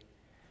Spirit,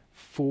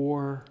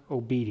 for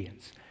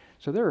obedience.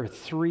 So there are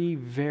three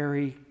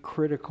very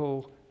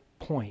critical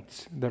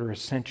points that are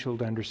essential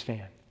to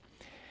understand.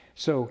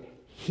 So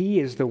he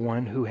is the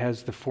one who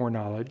has the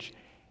foreknowledge,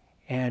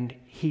 and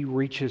he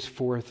reaches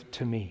forth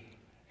to me.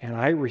 And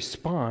I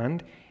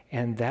respond,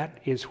 and that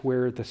is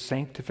where the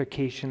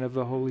sanctification of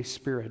the Holy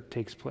Spirit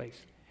takes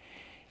place.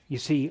 You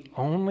see,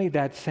 only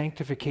that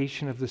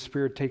sanctification of the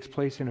Spirit takes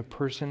place in a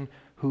person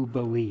who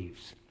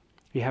believes.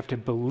 You have to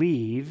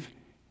believe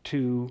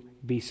to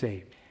be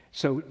saved.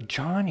 So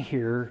John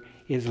here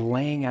is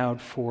laying out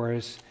for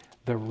us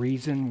the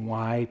reason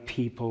why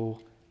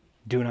people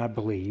do not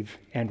believe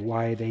and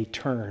why they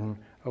turn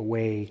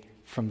away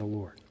from the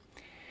Lord.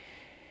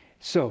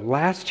 So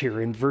last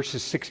year in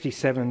verses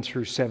 67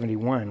 through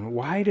 71,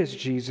 why does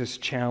Jesus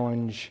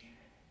challenge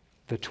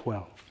the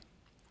 12?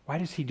 Why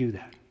does he do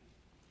that?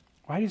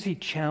 Why does he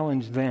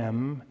challenge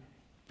them?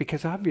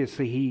 Because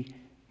obviously he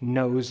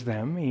knows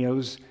them. He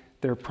knows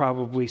they're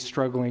probably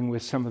struggling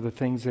with some of the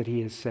things that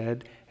he has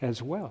said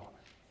as well.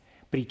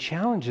 But he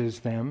challenges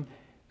them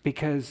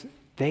because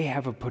they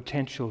have a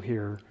potential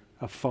here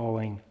of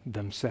falling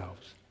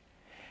themselves.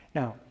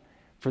 Now,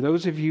 for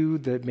those of you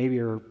that maybe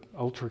are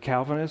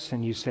ultra-Calvinists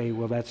and you say,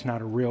 well, that's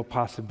not a real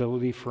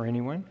possibility for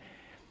anyone,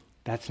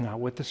 that's not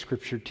what the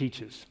Scripture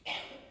teaches.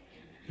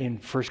 In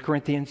 1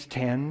 Corinthians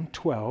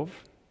 10:12,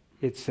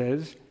 it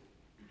says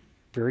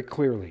very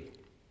clearly,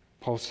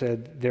 Paul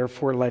said,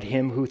 therefore let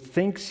him who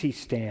thinks he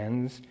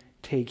stands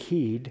take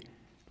heed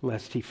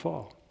lest he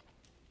fall.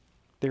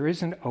 There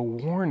isn't a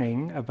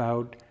warning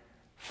about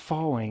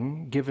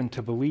falling given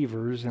to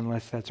believers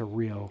unless that's a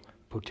real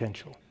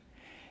potential.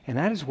 And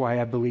that is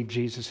why I believe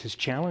Jesus is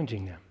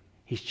challenging them.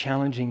 He's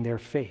challenging their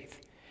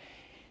faith.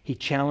 He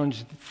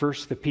challenged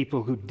first the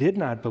people who did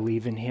not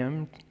believe in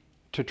him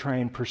to try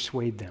and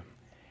persuade them.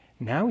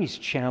 Now he's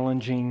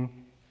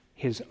challenging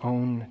his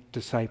own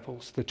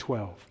disciples, the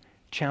 12,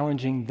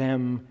 challenging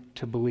them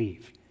to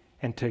believe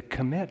and to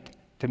commit,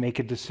 to make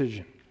a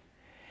decision.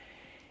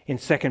 In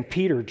 2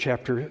 Peter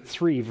chapter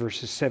 3,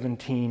 verses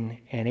 17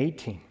 and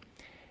 18,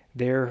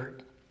 there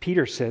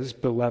Peter says,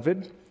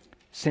 beloved,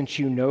 since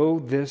you know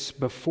this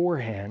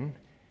beforehand,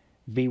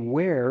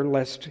 beware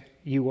lest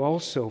you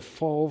also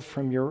fall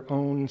from your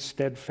own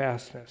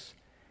steadfastness,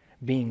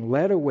 being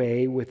led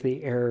away with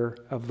the error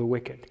of the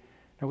wicked.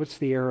 Now, what's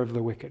the error of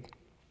the wicked?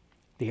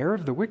 The error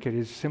of the wicked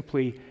is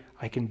simply,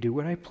 I can do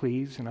what I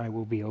please and I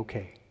will be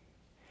okay.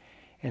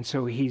 And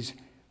so he's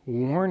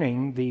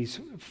warning these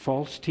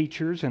false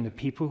teachers and the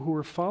people who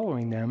are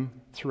following them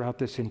throughout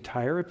this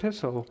entire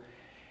epistle,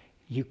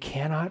 you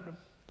cannot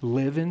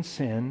live in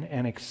sin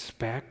and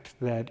expect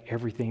that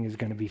everything is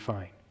going to be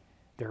fine.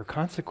 There are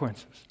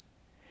consequences.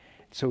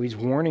 So he's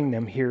warning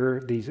them here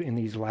in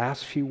these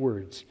last few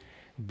words,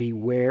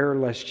 beware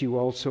lest you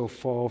also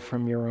fall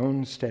from your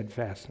own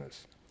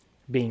steadfastness,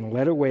 being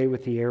led away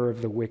with the error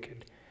of the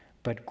wicked,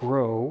 but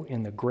grow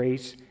in the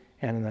grace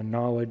and in the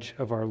knowledge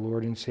of our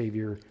Lord and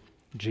Savior,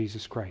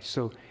 Jesus Christ.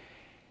 So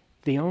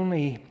the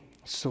only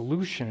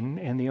solution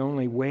and the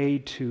only way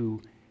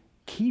to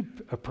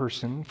keep a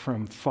person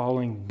from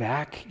falling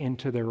back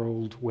into their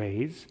old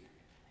ways,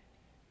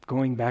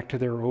 going back to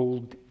their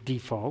old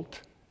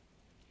default,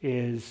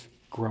 is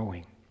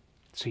growing.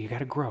 So you got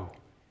to grow.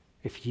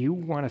 If you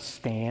want to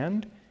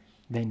stand,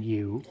 then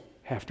you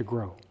have to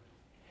grow.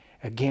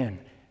 Again,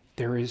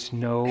 there is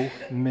no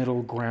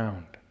middle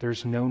ground.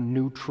 There's no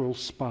neutral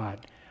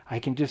spot. I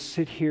can just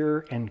sit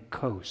here and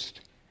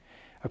coast.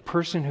 A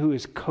person who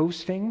is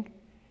coasting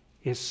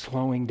is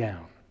slowing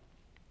down.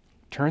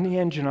 Turn the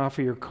engine off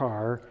of your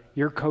car.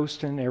 You're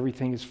coasting.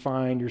 Everything is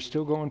fine. You're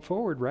still going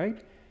forward, right?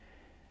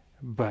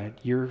 But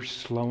you're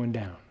slowing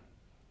down,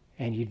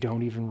 and you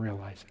don't even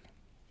realize it.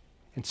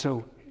 And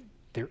so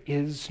there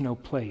is no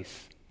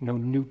place, no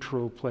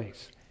neutral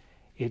place.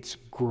 It's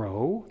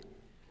grow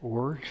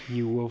or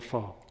you will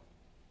fall.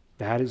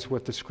 That is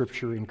what the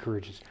Scripture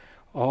encourages.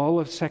 All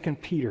of 2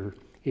 Peter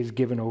is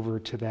given over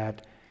to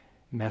that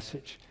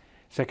message.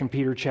 2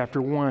 Peter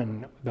chapter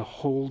 1, the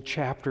whole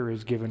chapter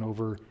is given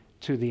over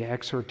to the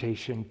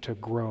exhortation to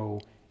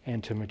grow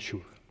and to mature.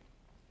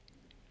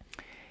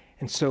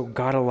 And so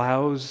God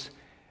allows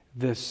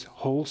this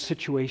whole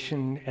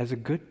situation as a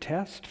good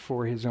test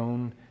for his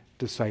own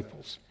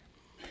disciples.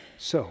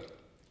 So,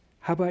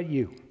 how about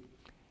you?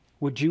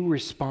 Would you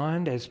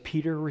respond as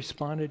Peter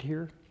responded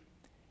here?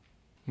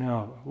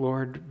 No,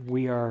 Lord,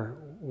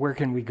 where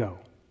can we go?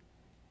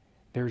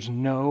 There's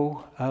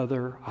no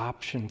other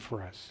option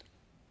for us.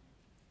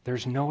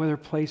 There's no other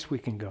place we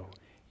can go.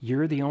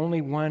 You're the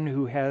only one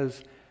who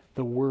has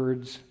the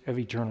words of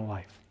eternal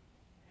life.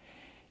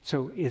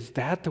 So is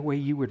that the way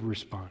you would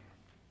respond?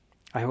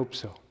 I hope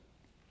so.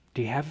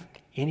 Do you have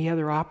any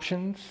other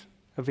options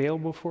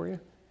available for you?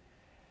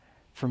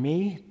 For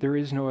me, there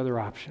is no other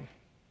option.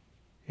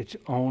 It's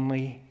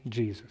only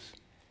Jesus.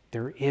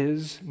 There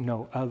is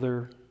no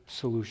other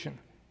solution.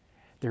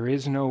 There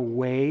is no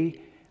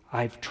way.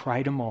 I've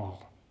tried them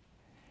all.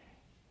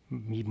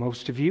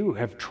 Most of you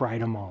have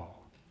tried them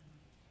all.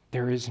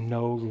 There is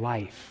no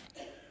life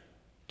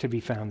to be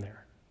found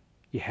there.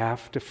 You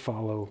have to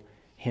follow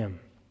him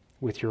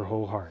with your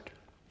whole heart.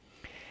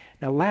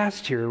 Now,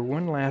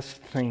 one last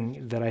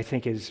thing that I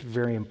think is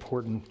very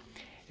important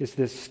is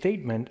this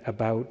statement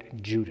about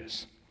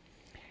Judas.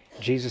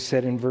 Jesus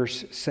said in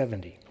verse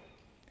 70,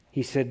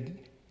 he said,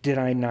 "Did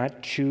I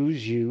not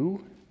choose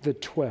you, the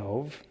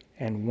 12,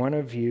 and one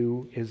of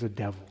you is a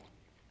devil?"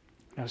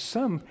 Now,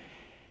 some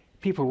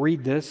people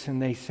read this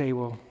and they say,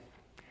 well,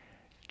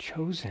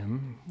 chose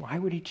him? Why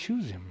would he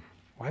choose him?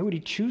 Why would he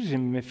choose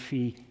him if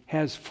he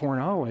has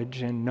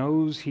foreknowledge and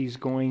knows he's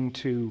going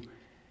to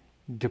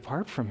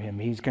depart from him?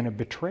 He's going to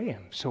betray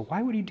him. So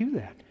why would he do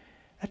that?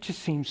 That just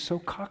seems so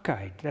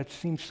cockeyed. That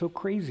seems so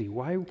crazy.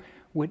 Why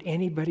would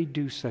anybody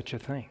do such a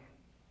thing?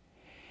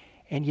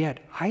 And yet,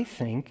 I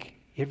think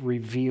it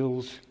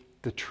reveals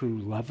the true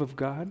love of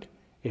God.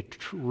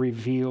 It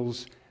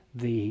reveals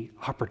the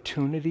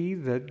opportunity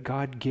that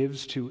God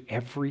gives to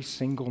every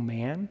single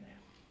man.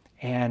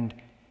 And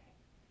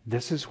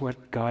this is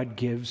what God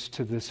gives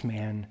to this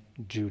man,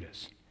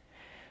 Judas.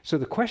 So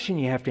the question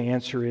you have to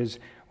answer is,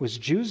 was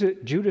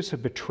Judas a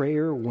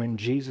betrayer when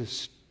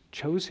Jesus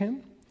chose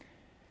him?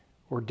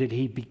 Or did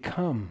he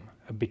become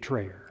a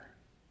betrayer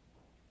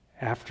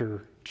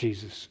after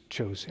Jesus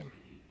chose him?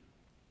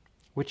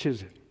 Which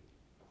is it?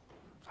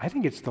 I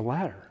think it's the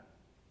latter.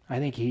 I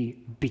think he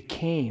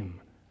became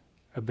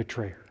a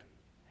betrayer.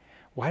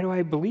 Why do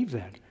I believe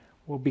that?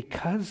 Well,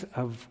 because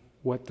of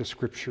what the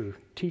Scripture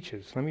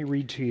teaches. Let me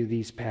read to you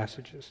these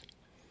passages.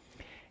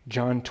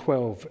 John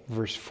 12,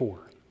 verse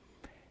 4.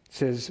 It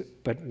says,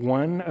 "But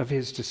one of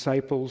his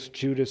disciples,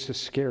 Judas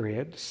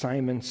Iscariot,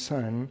 Simon's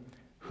son,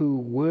 who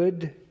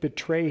would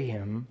betray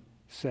him,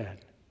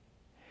 said."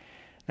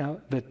 Now,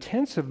 the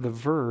tense of the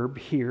verb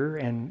here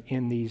and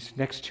in these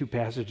next two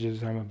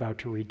passages I'm about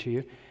to read to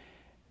you,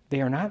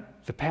 they are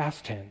not the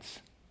past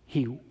tense.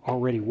 He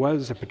already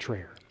was a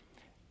betrayer.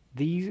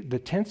 The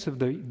tense of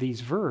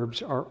these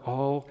verbs are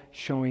all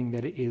showing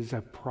that it is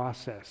a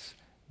process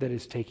that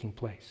is taking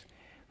place.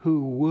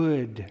 Who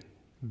would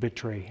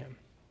betray him?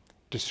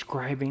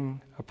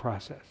 Describing a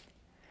process.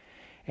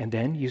 And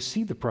then you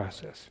see the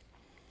process.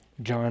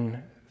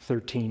 John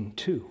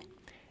 13:2.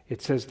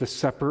 It says, "The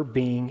supper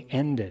being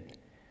ended,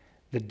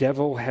 the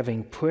devil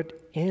having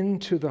put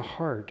into the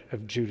heart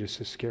of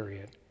Judas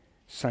Iscariot,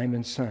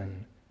 Simon's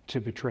son,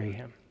 to betray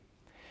him."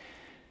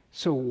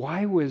 So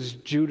why was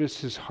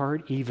Judas's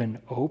heart even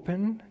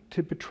open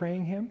to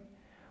betraying him?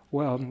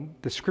 Well,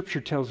 the Scripture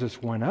tells us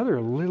one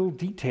other little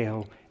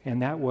detail,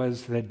 and that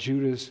was that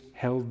Judas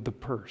held the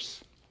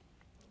purse,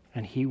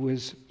 and he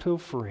was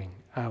pilfering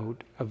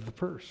out of the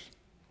purse.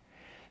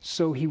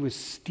 So he was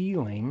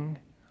stealing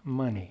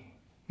money.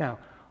 Now,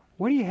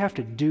 what do you have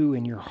to do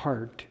in your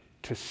heart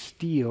to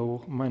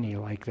steal money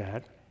like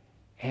that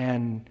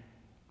and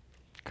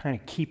kind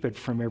of keep it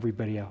from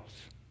everybody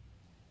else?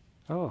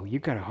 Oh,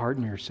 you've got to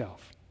harden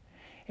yourself.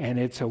 And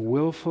it's a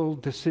willful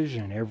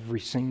decision every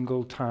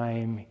single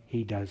time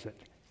he does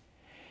it.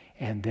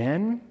 And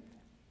then,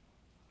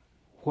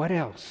 what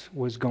else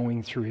was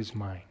going through his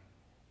mind?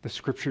 The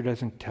Scripture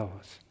doesn't tell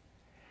us.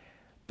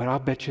 But I'll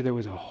bet you there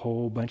was a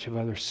whole bunch of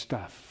other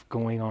stuff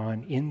going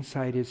on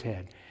inside his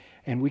head.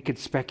 And we could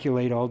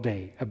speculate all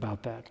day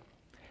about that.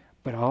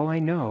 But all I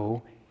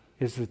know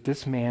is that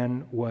this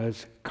man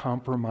was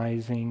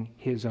compromising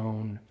his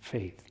own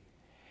faith,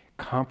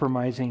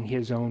 compromising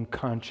his own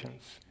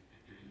conscience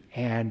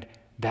And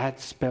that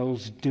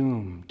spells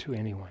doom to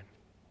anyone.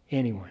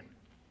 Anyone.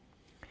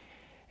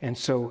 And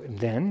so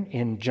then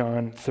in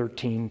John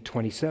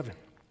 13:27, it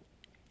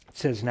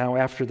says, now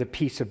after the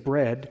piece of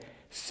bread,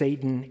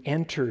 Satan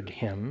entered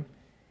him.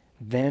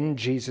 Then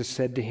Jesus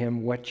said to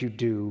him, what you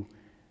do,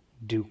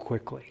 do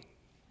quickly.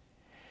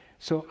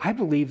 So I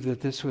believe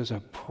that this was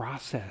a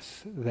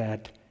process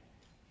that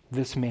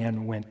this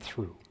man went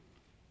through.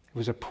 It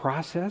was a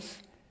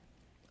process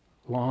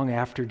long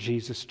after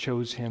Jesus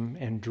chose him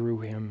and drew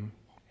him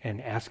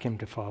and asked him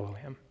to follow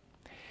him.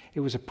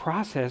 It was a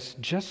process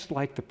just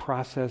like the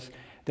process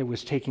that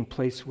was taking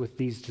place with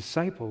these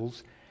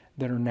disciples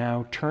that are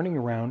now turning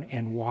around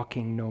and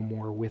walking no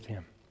more with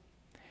him.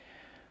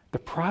 The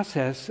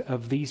process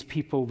of these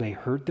people, they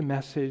heard the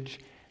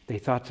message, they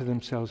thought to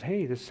themselves,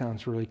 hey, this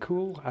sounds really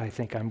cool. I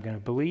think I'm going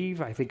to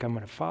believe. I think I'm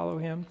going to follow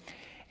him.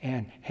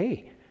 And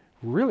hey,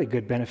 really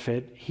good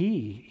benefit.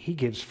 He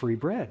gives free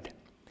bread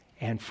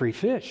and free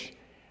fish.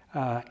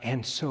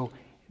 And so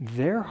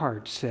their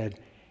hearts said,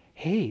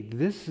 hey,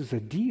 this is a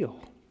deal.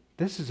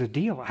 This is a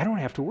deal. I don't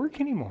have to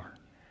work anymore.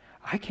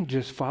 I can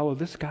just follow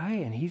this guy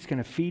and he's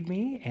going to feed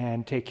me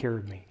and take care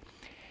of me.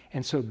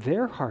 And so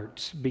their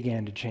hearts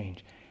began to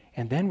change.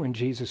 And then when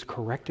Jesus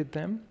corrected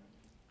them,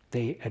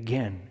 they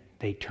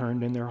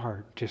turned in their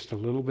heart just a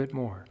little bit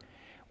more.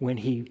 When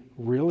he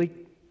really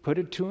put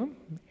it to them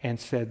and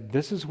said,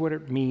 this is what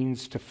it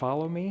means to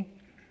follow me,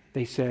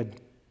 they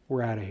said,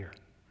 we're out of here.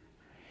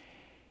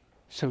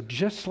 So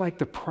just like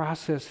the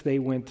process they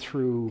went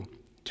through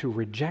to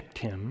reject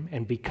him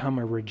and become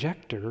a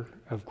rejecter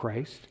of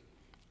Christ,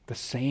 the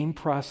same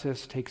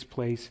process takes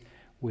place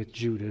with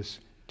Judas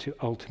to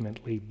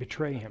ultimately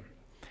betray him.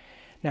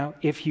 Now,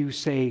 if you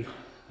say,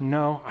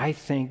 no, I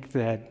think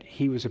that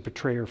he was a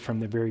betrayer from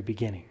the very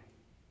beginning,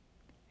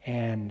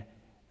 and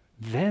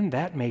then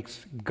that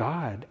makes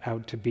God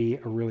out to be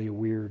a really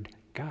weird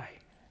guy.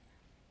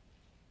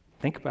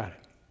 Think about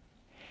it.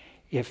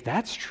 If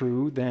that's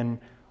true, then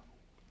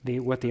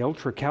what the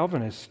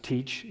ultra-Calvinists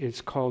teach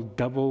is called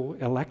double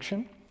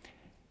election.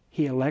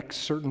 He elects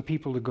certain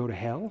people to go to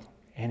hell,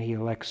 and he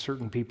elects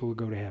certain people to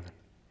go to heaven.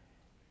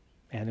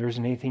 And there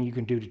isn't anything you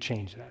can do to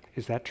change that.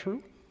 Is that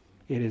true?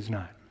 It is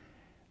not.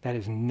 That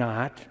is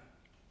not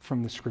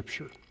from the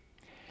Scripture.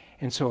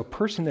 And so a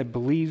person that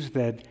believes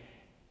that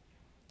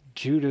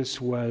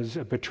Judas was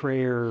a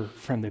betrayer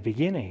from the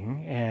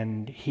beginning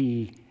and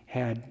he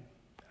had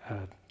a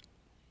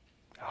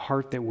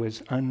heart that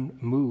was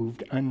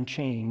unmoved,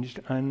 unchanged,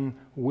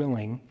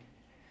 unwilling,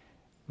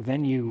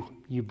 then you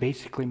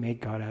basically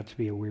make God out to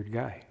be a weird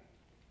guy.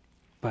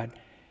 But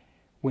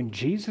when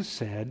Jesus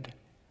said,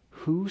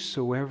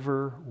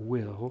 whosoever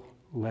will,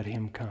 let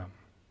him come,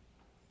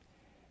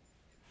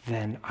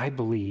 then I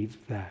believe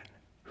that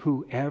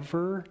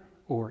whoever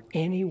or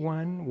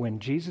anyone, when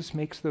Jesus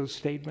makes those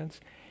statements,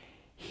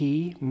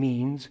 he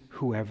means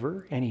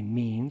whoever, and he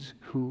means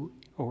who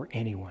or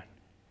anyone.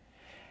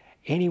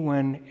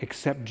 Anyone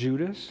except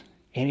Judas,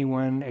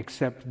 anyone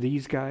except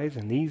these guys,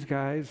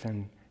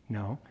 and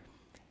no.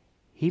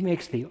 He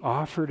makes the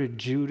offer to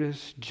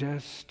Judas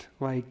just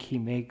like he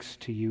makes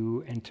to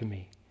you and to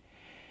me.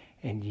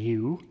 And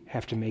you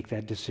have to make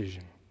that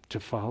decision to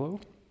follow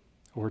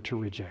or to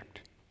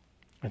reject.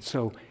 And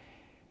so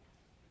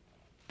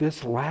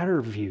this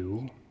latter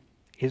view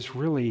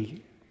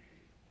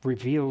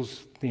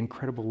reveals the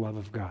incredible love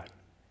of God,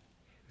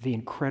 the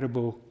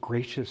incredible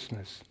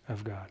graciousness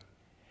of God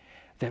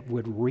that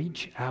would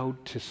reach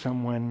out to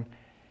someone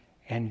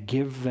and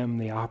give them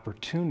the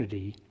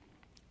opportunity,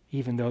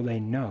 even though they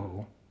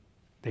know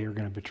they are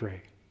going to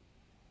betray,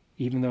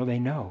 even though they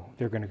know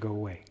they're going to go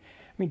away.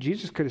 I mean,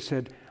 Jesus could have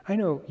said, I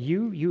know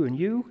you, and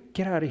you,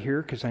 get out of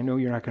here because I know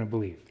you're not going to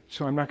believe,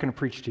 so I'm not going to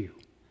preach to you.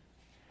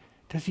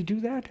 Does he do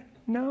that?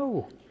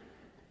 No.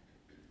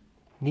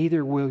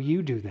 Neither will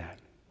you do that.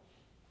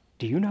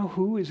 Do you know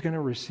who is going to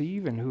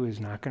receive and who is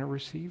not going to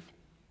receive?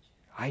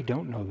 I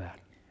don't know that.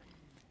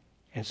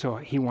 And so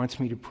he wants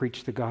me to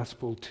preach the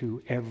gospel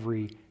to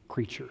every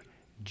creature,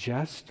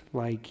 just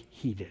like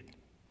he did.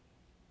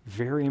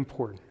 Very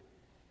important.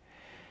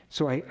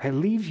 So I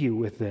leave you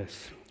with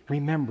this.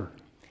 Remember,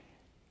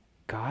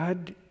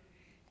 God,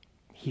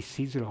 he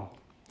sees it all.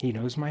 He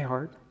knows my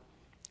heart.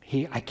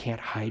 I can't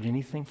hide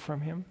anything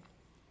from him.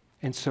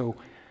 And so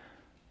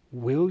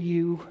will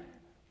you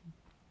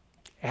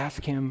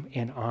ask him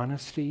in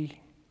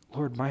honesty,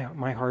 Lord,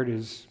 my heart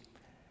is,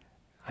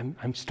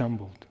 I'm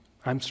stumbled.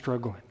 I'm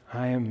struggling.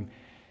 I am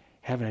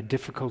having a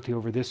difficulty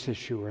over this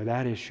issue or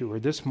that issue or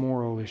this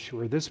moral issue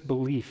or this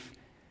belief.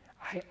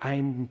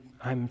 I'm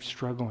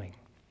struggling.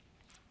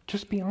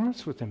 Just be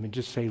honest with him and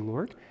just say,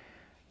 Lord,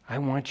 I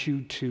want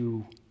you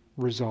to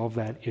resolve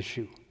that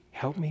issue.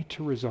 Help me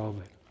to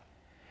resolve it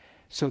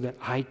so that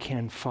I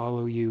can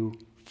follow you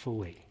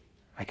fully.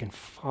 I can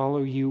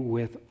follow you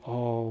with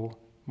all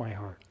my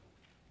heart,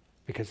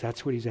 because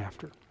that's what he's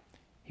after.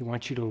 He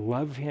wants you to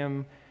love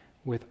him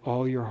with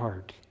all your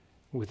heart,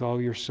 with all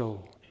your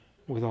soul,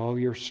 with all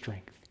your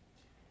strength.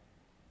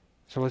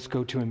 So let's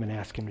go to him and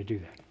ask him to do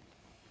that.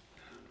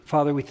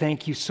 Father, we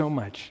thank you so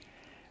much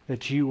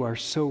that you are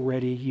so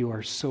ready, you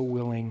are so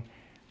willing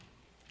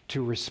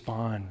to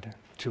respond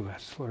to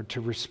us, Lord,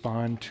 to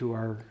respond to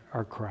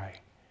our cry.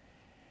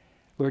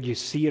 Lord, you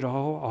see it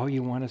all. All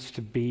you want us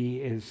to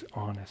be is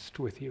honest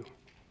with you.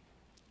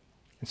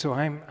 And so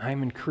I'm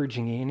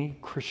encouraging any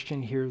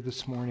Christian here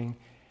this morning,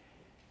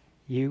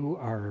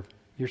 you're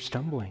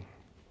stumbling.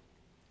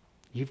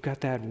 You've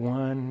got that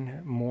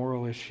one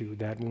moral issue,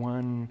 that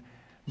one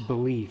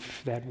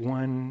belief, that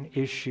one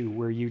issue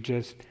where you're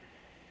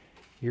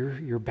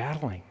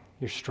battling,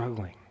 you're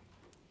struggling.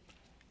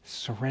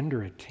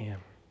 Surrender it to him.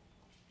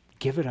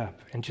 Give it up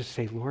and just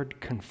say, Lord,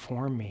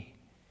 conform me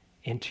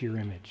into your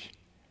image.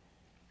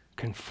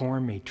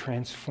 Conform me,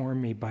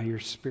 transform me by your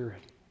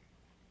Spirit.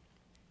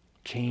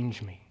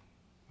 Change me.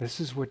 This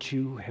is what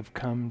you have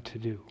come to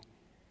do.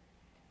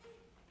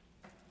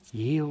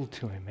 Yield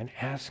to him and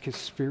ask his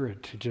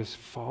Spirit to just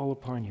fall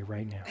upon you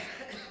right now.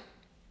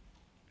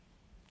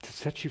 To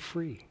set you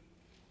free.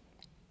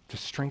 To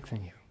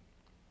strengthen you.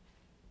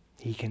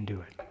 He can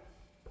do it.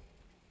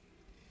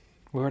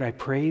 Lord, I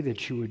pray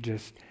that you would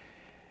just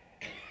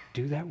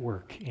do that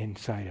work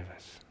inside of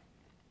us.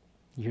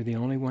 You're the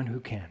only one who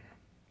can.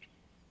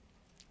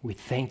 We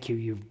thank you,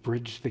 you've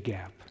bridged the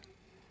gap.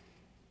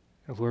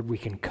 Lord, we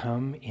can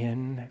come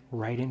in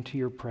right into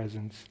your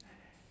presence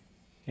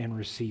and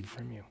receive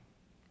from you.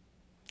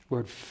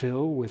 Lord,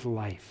 fill with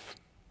life.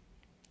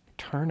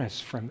 Turn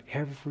us from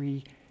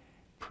every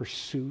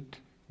pursuit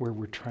where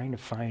we're trying to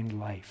find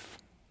life.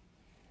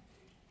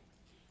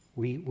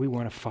 We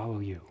want to follow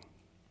you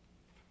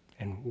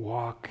and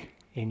walk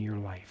in your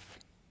life.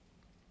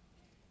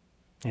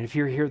 And if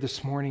you're here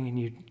this morning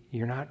and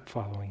you're not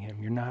following him,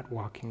 you're not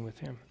walking with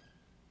him,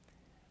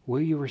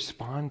 will you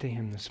respond to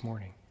him this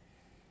morning?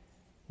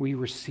 Will you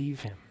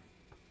receive him?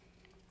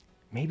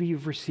 Maybe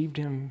you've received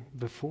him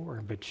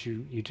before, but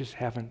you just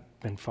haven't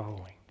been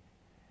following.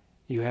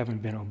 You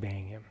haven't been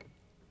obeying him.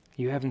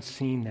 You haven't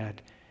seen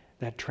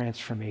that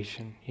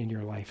transformation in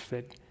your life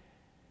that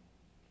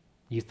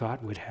you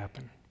thought would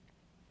happen.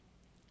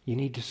 You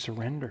need to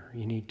surrender.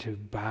 You need to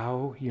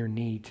bow your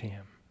knee to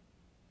him.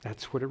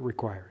 That's what it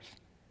requires.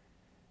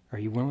 Are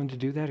you willing to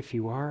do that? If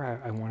you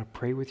are, I want to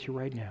pray with you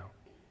right now.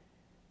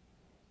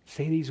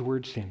 Say these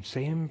words to him.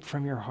 Say them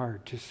from your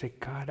heart. Just say,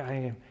 God,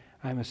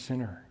 I'm a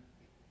sinner.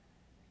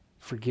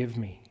 Forgive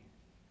me.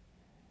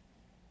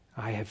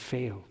 I have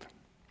failed.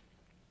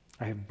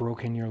 I have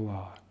broken your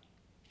law.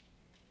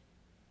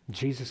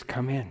 Jesus,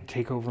 come in.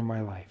 Take over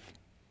my life.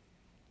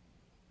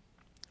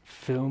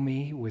 Fill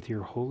me with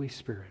your Holy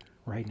Spirit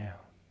right now.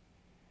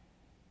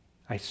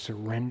 I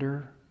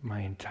surrender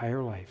my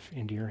entire life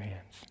into your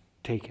hands.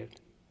 Take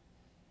it.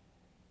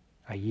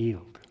 I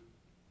yield.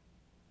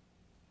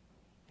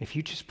 If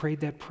you just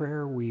prayed that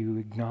prayer, will you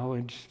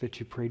acknowledge that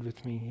you prayed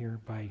with me here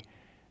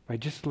by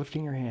just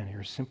lifting your hand here,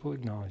 a simple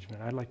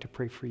acknowledgement? I'd like to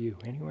pray for you.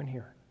 Anyone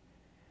here?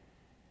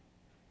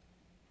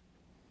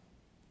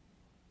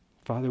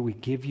 Father, we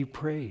give you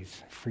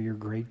praise for your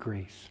great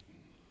grace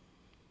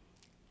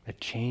that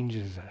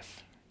changes us,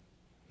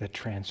 that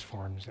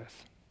transforms us.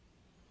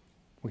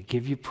 We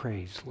give you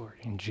praise, Lord,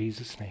 in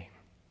Jesus' name.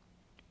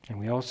 And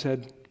we all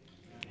said,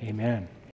 amen.